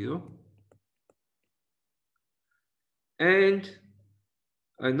 is 0. And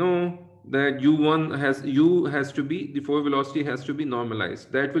I know that u has to be, the forward velocity has to be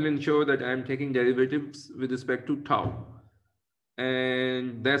normalized. That will ensure that I'm taking derivatives with respect to tau.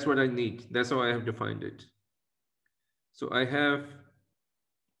 And that's what I need. That's how I have defined it. So I have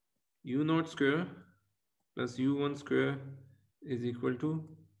u naught square plus u1 square is equal to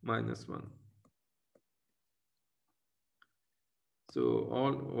 -1. So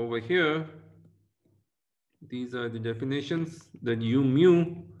all over here, these are the definitions that u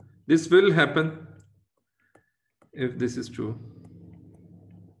mu, this will happen if this is true.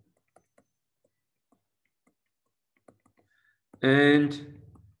 And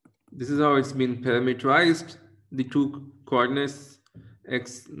this is how it's been parameterized, the two coordinates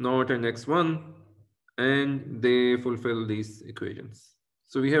x0 and x1, and they fulfill these equations.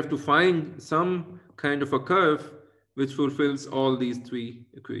 So we have to find some kind of a curve which fulfills all these three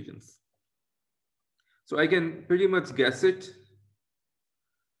equations. So I can pretty much guess it.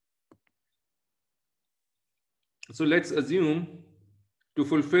 So let's assume to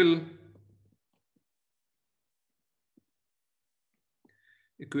fulfill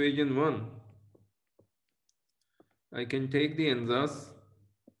equation 1, I can take the ansatz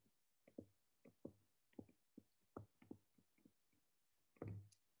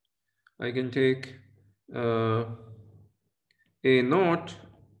I can take A naught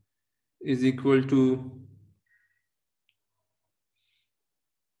is equal to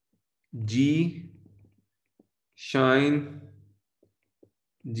G shine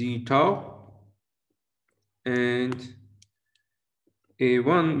G tau, and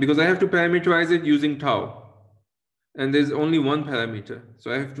A1, because I have to parameterize it using tau, and there's only one parameter.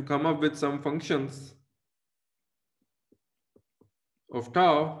 So I have to come up with some functions of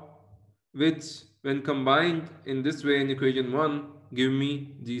tau, which when combined in this way in equation 1, give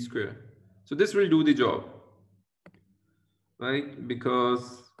me G square. So this will do the job, right?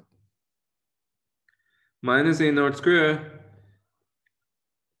 Because minus A naught square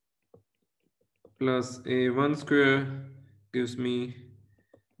plus A1 square gives me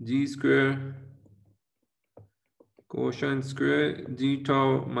G square cosine square G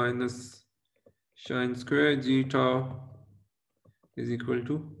tau minus sine square G tau is equal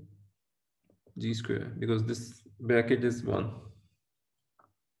to G square, because this bracket is 1.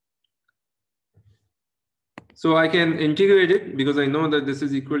 So I can integrate it because I know that this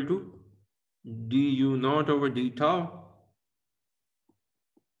is equal to du naught over d tau,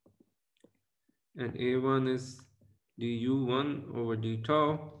 and A1 is du1 over d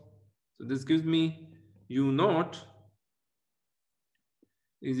tau. So this gives me u naught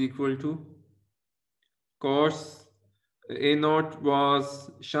is equal to cos, A naught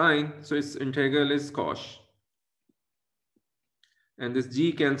was sine, so its integral is cos. And this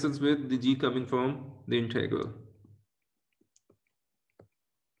g cancels with the g coming from the integral.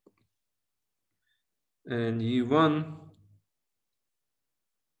 And u1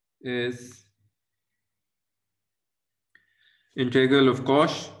 is integral of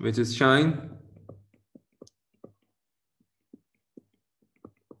cos, which is sine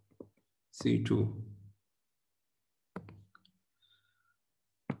C2.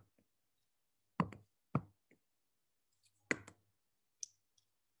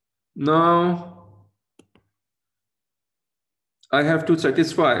 Now I have to check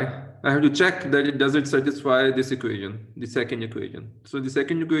that it doesn't satisfy this equation, the second equation. So the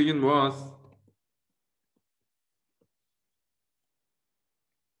second equation was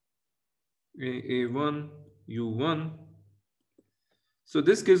A1 U1. So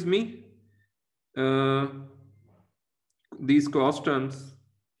this gives me these constants.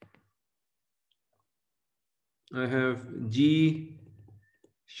 I have G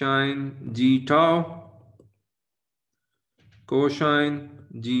sine G tau, cosine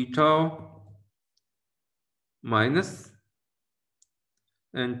G tau minus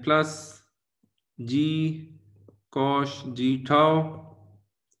and plus G cos G tau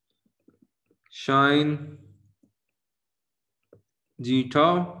sine G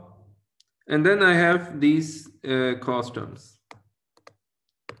tau, and then I have these constants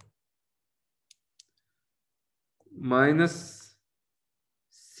minus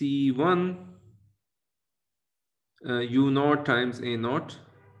C1 U naught times A naught,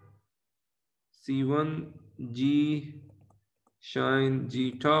 C1 G sine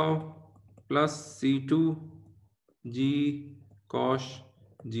G tau plus C2 G cos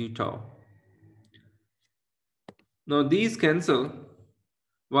G tau. Now these cancel,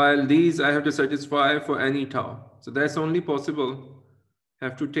 while these I have to satisfy for any tau. So that's only possible. I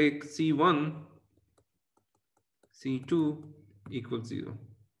have to take C1, C2 equals 0.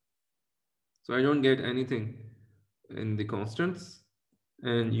 So I don't get anything in the constants.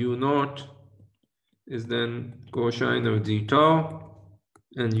 and u naught is then cosine of g tau,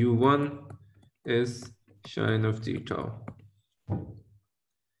 and u1 is sine of g tau.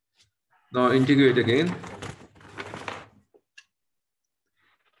 Now integrate again.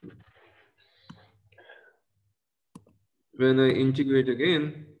 When I integrate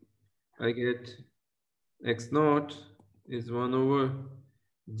again, I get x naught is 1 over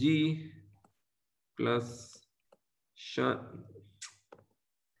g plus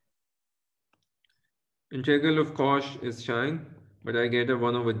integral of cos is sine, but I get a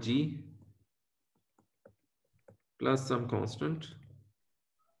 1 over g plus some constant.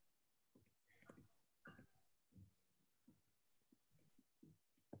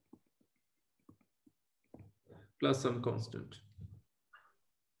 Plus some constant.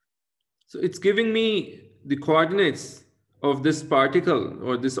 So it's giving me the coordinates of this particle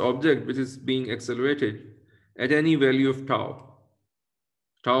or this object which is being accelerated at any value of tau.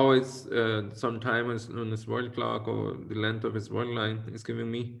 Tau is some time on this world clock, or the length of its world line is giving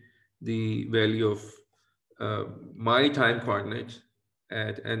me the value of my time coordinate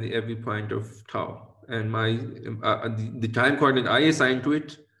at every point of tau. And my the time coordinate I assign to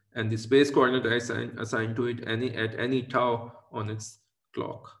it and the space coordinate I assign to it at any tau on its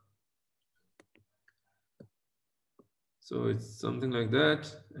clock. So it's something like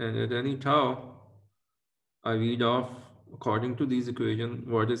that. And at any tau, I read off according to these equations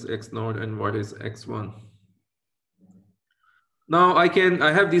what is x naught and what is x1. Now I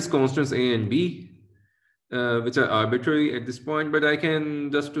have these constants a and b, which are arbitrary at this point, but I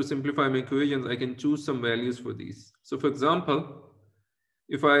can, just to simplify my equations, I can choose some values for these. So for example,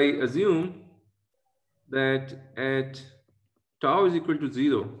 if I assume that at tau is equal to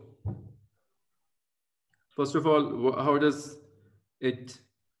 0, first of all, how does it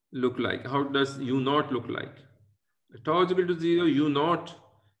look like? How does u naught look like? At tau is equal to 0, u naught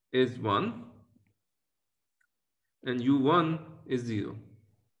is 1 and u1 is 0.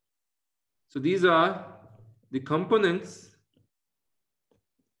 So these are the components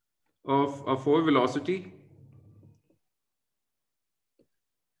of a forward velocity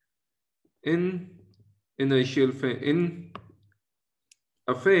in inertial frame, in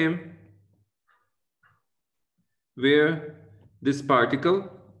a frame where this particle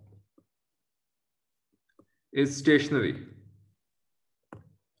is stationary,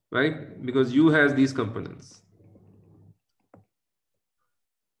 right? Because U has these components.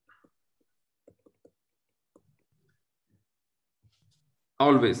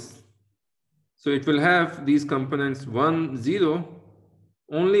 Always. So it will have these components 1, 0,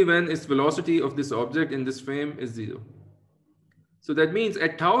 only when its velocity of this object in this frame is 0. So that means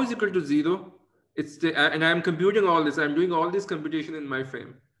at tau is equal to 0, and I'm computing all this, I'm doing all this computation in my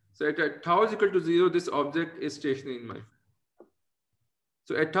frame. So at tau is equal to 0, this object is stationary in my frame.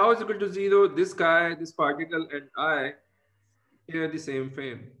 So at tau is equal to 0, this guy, this particle, and I share the same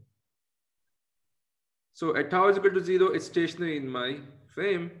frame. So at tau is equal to 0, it's stationary in my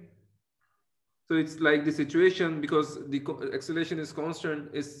frame. So it's like the situation, because the acceleration is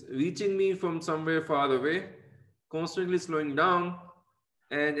constant, is reaching me from somewhere far away, constantly slowing down.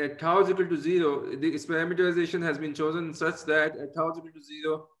 And at tau is equal to 0, the parameterization has been chosen such that at tau is equal to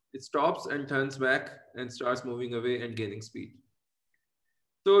 0, it stops and turns back and starts moving away and gaining speed.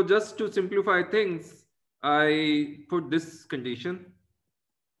 So just to simplify things, I put this condition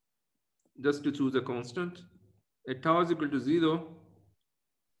just to choose a constant. At tau is equal to 0,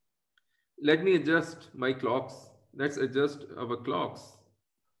 let me adjust my clocks. Let's adjust our clocks.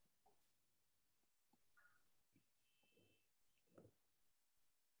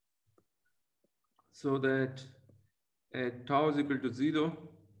 So that at tau is equal to 0,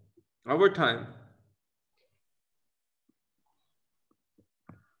 our time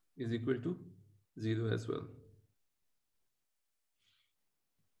is equal to 0 as well.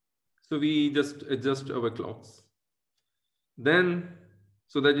 So we just adjust our clocks. Then,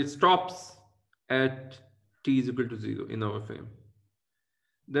 so that it stops at t is equal to 0 in our frame.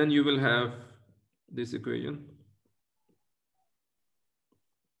 Then you will have this equation.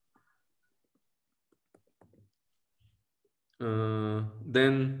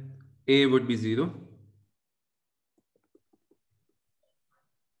 Then a would be 0.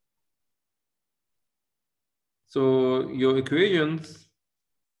 So your equations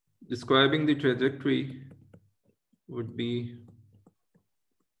describing the trajectory would be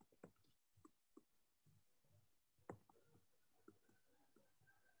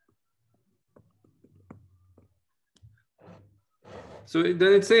so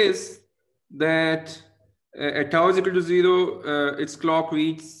then it says that at tau is equal to 0, its clock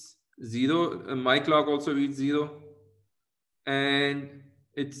reads 0. My clock also reads 0. And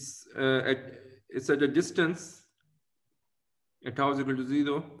it's at a distance at tau is equal to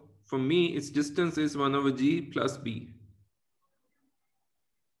 0. For me, its distance is 1 over g plus b.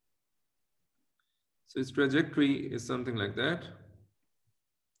 So its trajectory is something like that.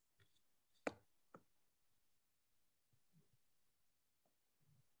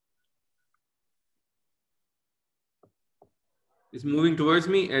 It's moving towards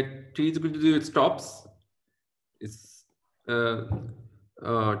me. At t is equal to 0, it stops. Its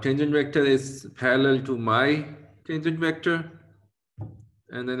tangent vector is parallel to my tangent vector,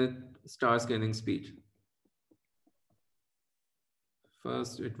 and then it starts gaining speed.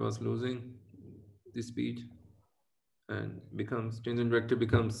 First, it was losing the speed, and tangent vector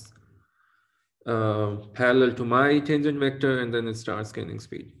becomes parallel to my tangent vector, and then it starts gaining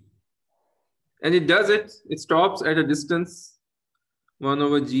speed. And it does it. It stops at a distance 1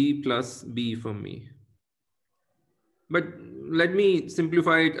 over g plus b from me. But let me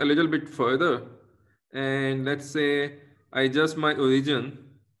simplify it a little bit further. And let's say I adjust my origin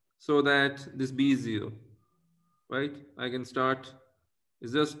so that this b is 0, right? I can start,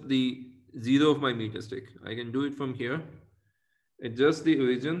 it's just the 0 of my meter stick. I can do it from here. Adjust the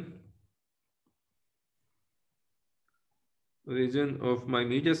origin of my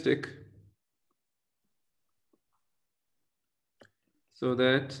meter stick so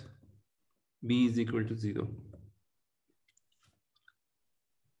that b is equal to 0.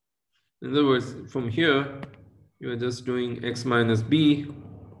 In other words, from here, you are just doing x minus b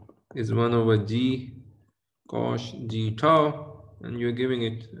is 1 over g cos g tau, and you're giving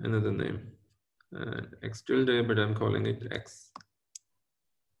it another name, x tilde, but I'm calling it x.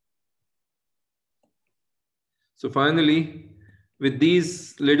 So finally, with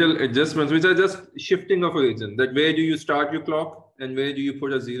these little adjustments, which are just shifting of origin, that where do you start your clock and where do you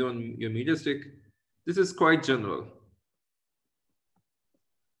put a 0 on your meter stick, this is quite general.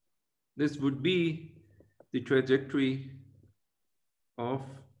 This would be the trajectory of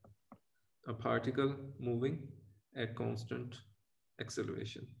a particle moving at constant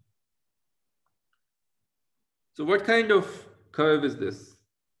acceleration. So what kind of curve is this?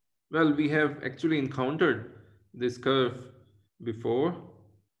 Well, we have actually encountered this curve before,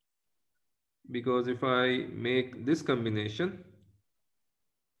 because if I make this combination,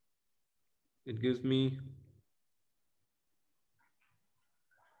 it gives me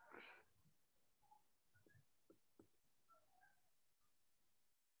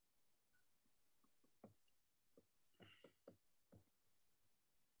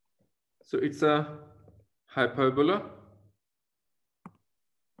so it's a hyperbola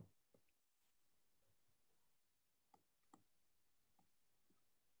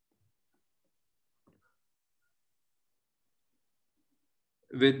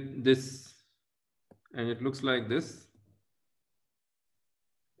with this, and it looks like this.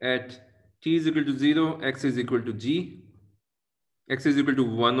 At t is equal to 0, x is equal to g, x is equal to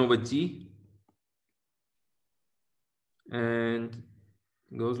 1 over g, and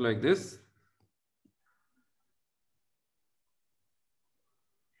it goes like this.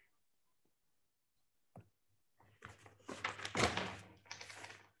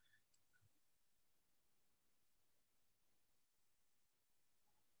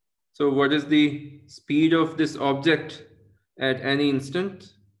 So what is the speed of this object at any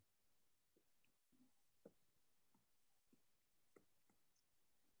instant?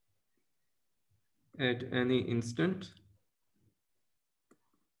 At any instant.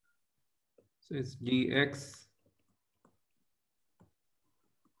 So it's dx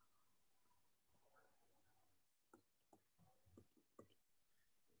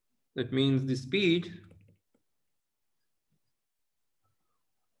that means the speed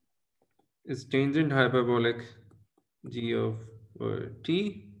is tangent hyperbolic g over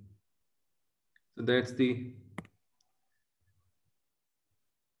t. So that's the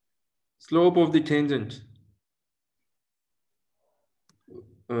slope of the tangent.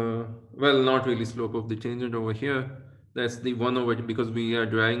 Well, not really slope of the tangent over here. That's the 1 over, because we are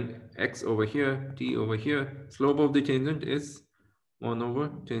drawing x over here, t over here. Slope of the tangent is 1 over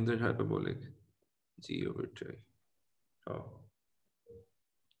tangent hyperbolic g over t. Oh.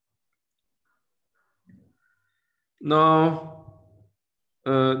 Now,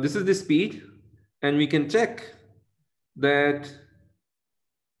 this is the speed, and we can check that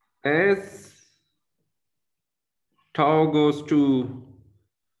as tau goes to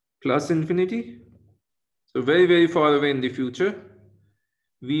plus infinity, so very, very far away in the future,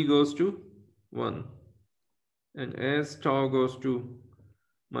 v goes to 1. And as tau goes to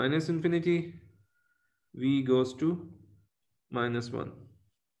minus infinity, v goes to minus 1.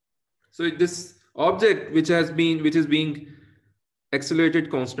 So this object which is being accelerated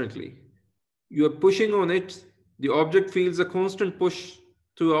constantly. You are pushing on it, the object feels a constant push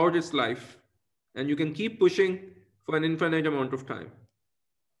throughout its life, and you can keep pushing for an infinite amount of time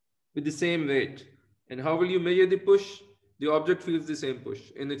with the same weight. And how will you measure the push? The object feels the same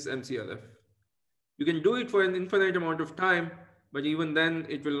push in its MCRF. You can do it for an infinite amount of time, but even then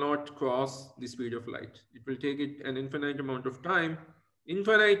it will not cross the speed of light. It will take it an infinite amount of time.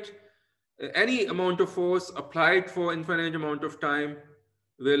 Any amount of force applied for infinite amount of time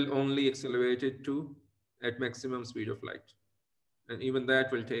will only accelerate it to at maximum speed of light. And even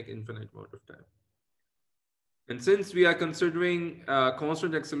that will take infinite amount of time. And since we are considering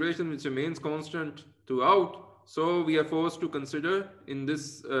constant acceleration, which remains constant throughout, so we are forced to consider in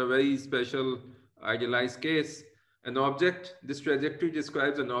this very special idealized case, an object. This trajectory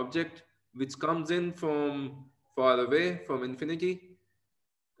describes an object which comes in from far away, from infinity.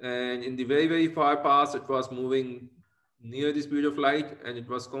 And in the very, very far past, it was moving near the speed of light and it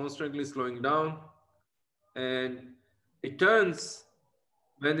was constantly slowing down. And it turns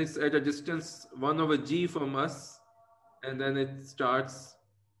when it's at a distance 1/g from us, and then it starts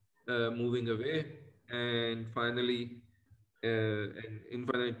moving away, and finally in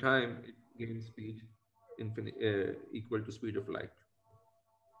infinite time it gains speed equal to speed of light.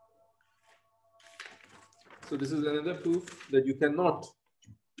 So this is another proof that you cannot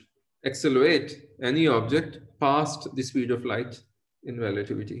accelerate any object past the speed of light in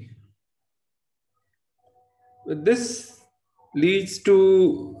relativity. But this leads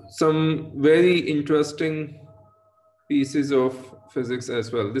to some very interesting pieces of physics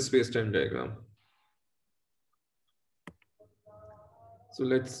as well, this space-time diagram. So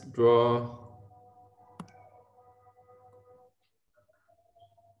let's draw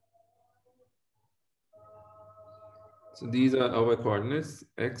so these are our coordinates,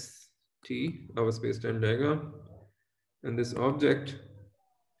 x, t, our space-time diagram, and this object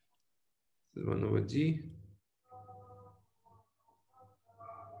is 1/g.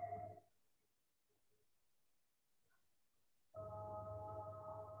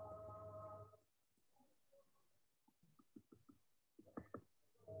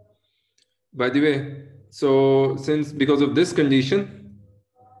 By the way, so because of this condition,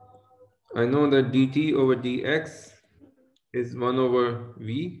 I know that dt over dx is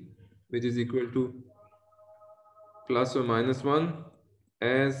 1/v, which is equal to plus or minus 1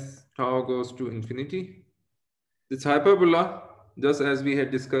 as tau goes to infinity. This hyperbola, just as we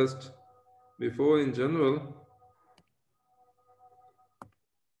had discussed before in general,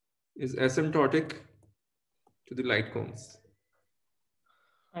 is asymptotic to the light cones.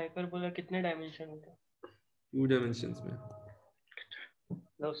 Hyperbola कितने dimension में था? 2 dimensions में.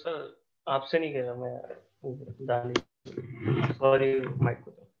 No sir, आपसे नहीं कह रहा मैं, दानी. Sorry, माइक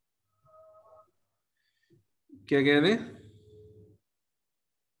को. क्या कह रहे हैं?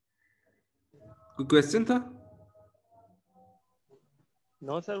 कोई क्वेश्चन था?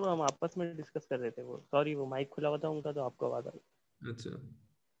 No sir, वो हम आपस में डिस्कस कर रहे थे वो. Sorry, वो माइक खुला हुआ था उनका तो आपको आवाज आ रही. अच्छा.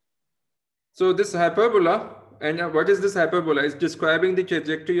 So this hyperbola, and what is this hyperbola? It's describing the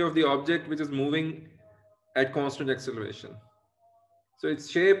trajectory of the object which is moving at constant acceleration. So its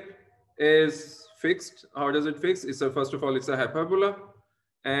shape is fixed. How does it fix? First of all, it's a hyperbola,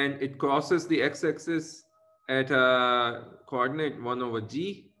 and it crosses the x-axis at a coordinate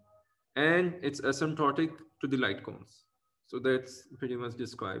 1/g, and it's asymptotic to the light cones. So that's pretty much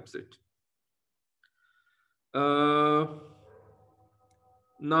describes it.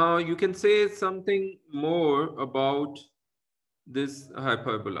 Now you can say something more about this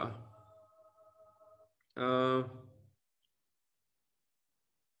hyperbola.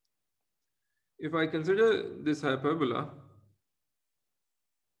 If I consider this hyperbola,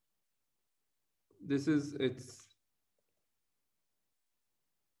 this is its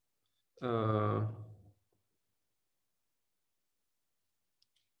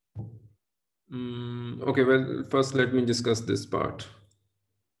okay, well, first let me discuss this part.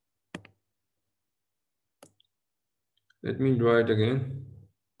 Let me draw it again.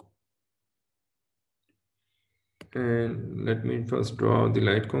 And let me first draw the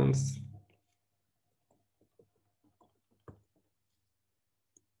light cones.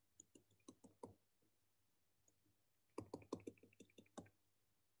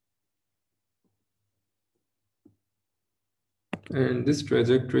 And this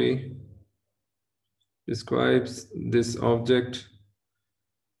trajectory describes this object,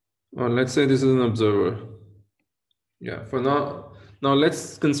 or let's say this is an observer. Yeah, for now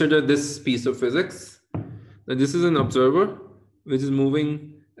let's consider this piece of physics. That this is an observer which is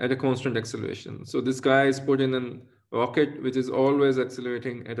moving at a constant acceleration. So this guy is put in a rocket which is always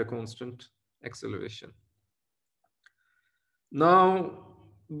accelerating at a constant acceleration. Now,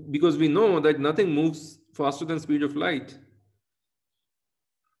 because we know that nothing moves faster than speed of light,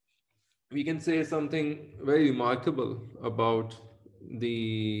 we can say something very remarkable about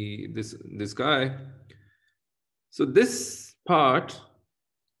this guy. So this part,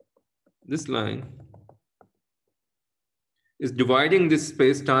 this line, is dividing this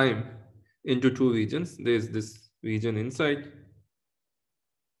space-time into two regions. There's this region inside,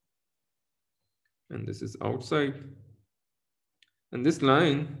 and this is outside. And this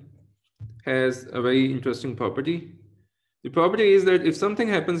line has a very interesting property. The property is that if something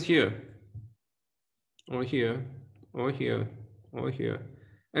happens here, or here, or here, or here,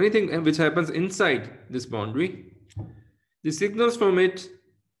 anything which happens inside this boundary, the signals from it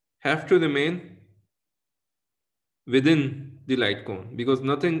have to remain within the light cone, because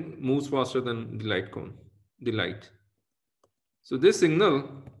nothing moves faster than the light cone, the light. So this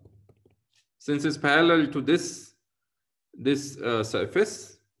signal, since it's parallel to this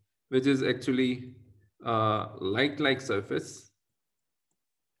surface, which is actually a light-like surface,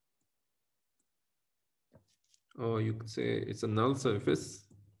 or you could say it's a null surface.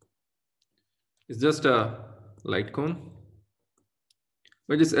 It's just a light cone,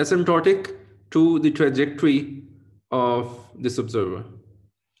 but it's asymptotic to the trajectory of this observer.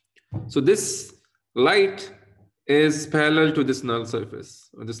 So this light is parallel to this null surface,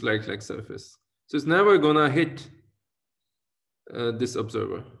 or this light-like surface. So it's never gonna hit this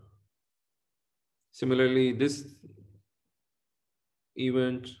observer. Similarly, this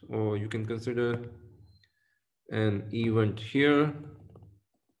event, or you can consider an event here.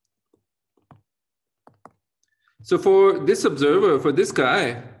 So for this observer, for this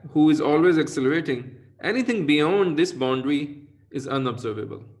guy who is always accelerating, anything beyond this boundary is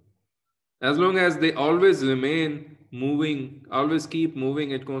unobservable. As long as they always remain moving, always keep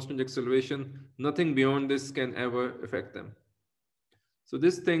moving at constant acceleration, nothing beyond this can ever affect them. So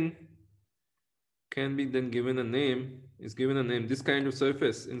this thing can be then given a name, is given a name. This kind of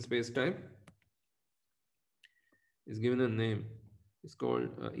surface in space-time is given a name. It's called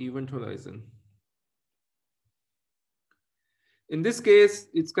event horizon. In this case,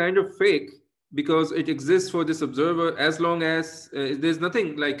 it's kind of fake because it exists for this observer as long as there's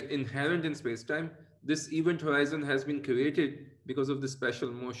nothing like inherent in space-time. This event horizon has been created because of the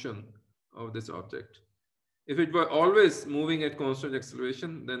special motion of this object. If it were always moving at constant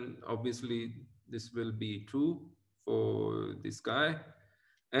acceleration, then obviously this will be true for this guy,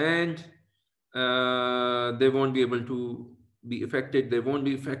 and they won't be able to be affected. They won't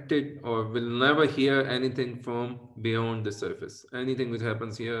be affected or will never hear anything from beyond the surface. Anything which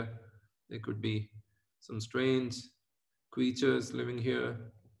happens here, there could be some strange creatures living here,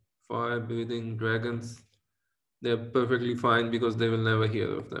 fire-breathing dragons. They're perfectly fine because they will never hear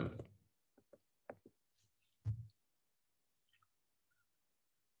of them.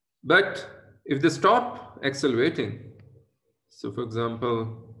 But if they stop accelerating, so for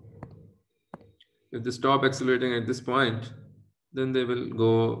example, if they stop accelerating at this point, then they will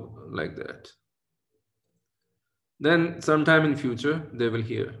go like that. Then sometime in future, they will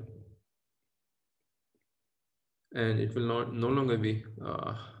hear. And it will no longer be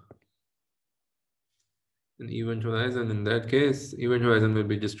an event horizon. In that case, event horizon will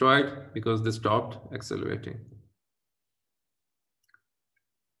be destroyed because they stopped accelerating.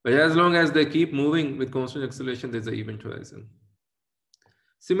 But as long as they keep moving with constant acceleration, there's an event horizon.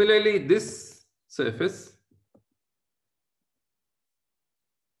 Similarly, this surface,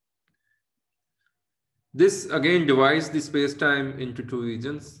 this again divides the space-time into two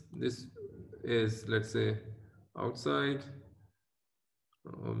regions. This is, let's say, outside,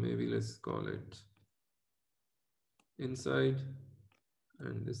 or maybe let's call it inside,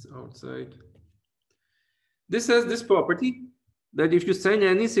 and this outside. This has this property that if you send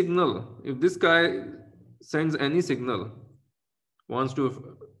any signal, if this guy sends any signal, wants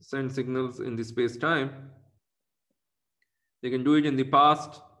to send signals in the space-time, they can do it in the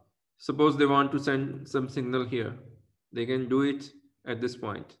past. Suppose they want to send some signal here. They can do it at this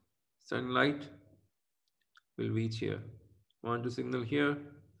point. Send light will reach here. Want to signal here,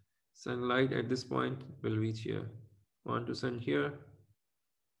 send light at this point will reach here. Want to send here.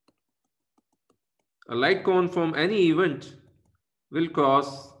 A light cone from any event will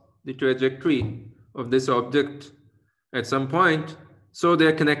cross the trajectory of this object at some point, so they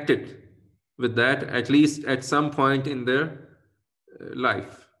are connected with that at least at some point in their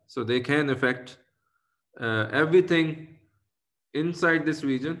life. So they can affect everything inside this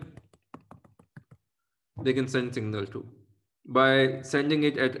region. They can send signal to by sending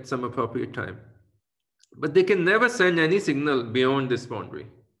it at some appropriate time. But they can never send any signal beyond this boundary,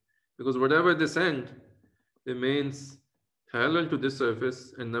 because whatever they send remains parallel to this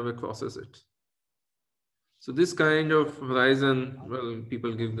surface and never crosses it. So this kind of horizon, well,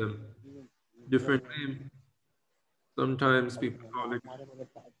 people give them different name. Sometimes people call it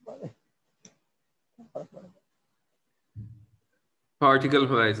particle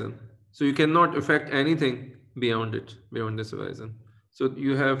horizon. So you cannot affect anything beyond it, beyond this horizon. So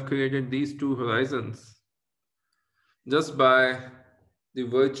you have created these two horizons just by the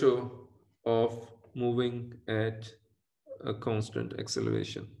virtue of moving at a constant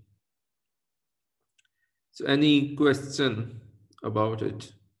acceleration. So any question about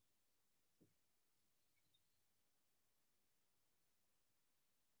it?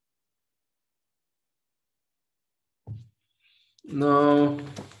 No,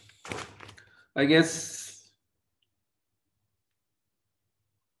 I guess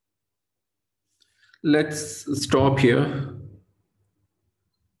let's stop here,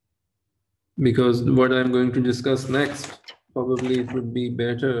 because what I'm going to discuss next, probably it would be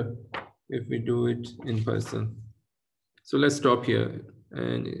better if we do it in person. So let's stop here.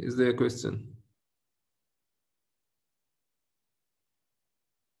 And is there a question?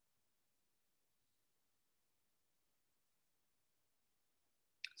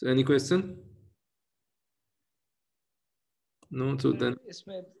 So any question? No, so then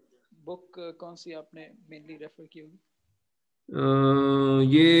इसमें book कौन सी आपने mainly refer की होगी?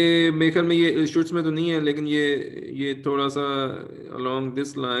 ये मेरे ख्याल में ये इंस्टीट्यूट्स में तो नहीं है, लेकिन ये थोड़ा सा along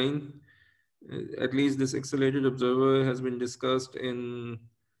this line, at least this accelerated observer has been discussed in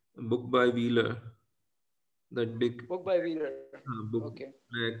a book by Wheeler, that big Book by Wheeler. book. Okay.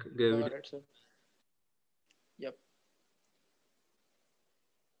 Black Got Gravity. it, sir. Yep.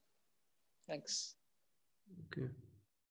 Thanks. Okay.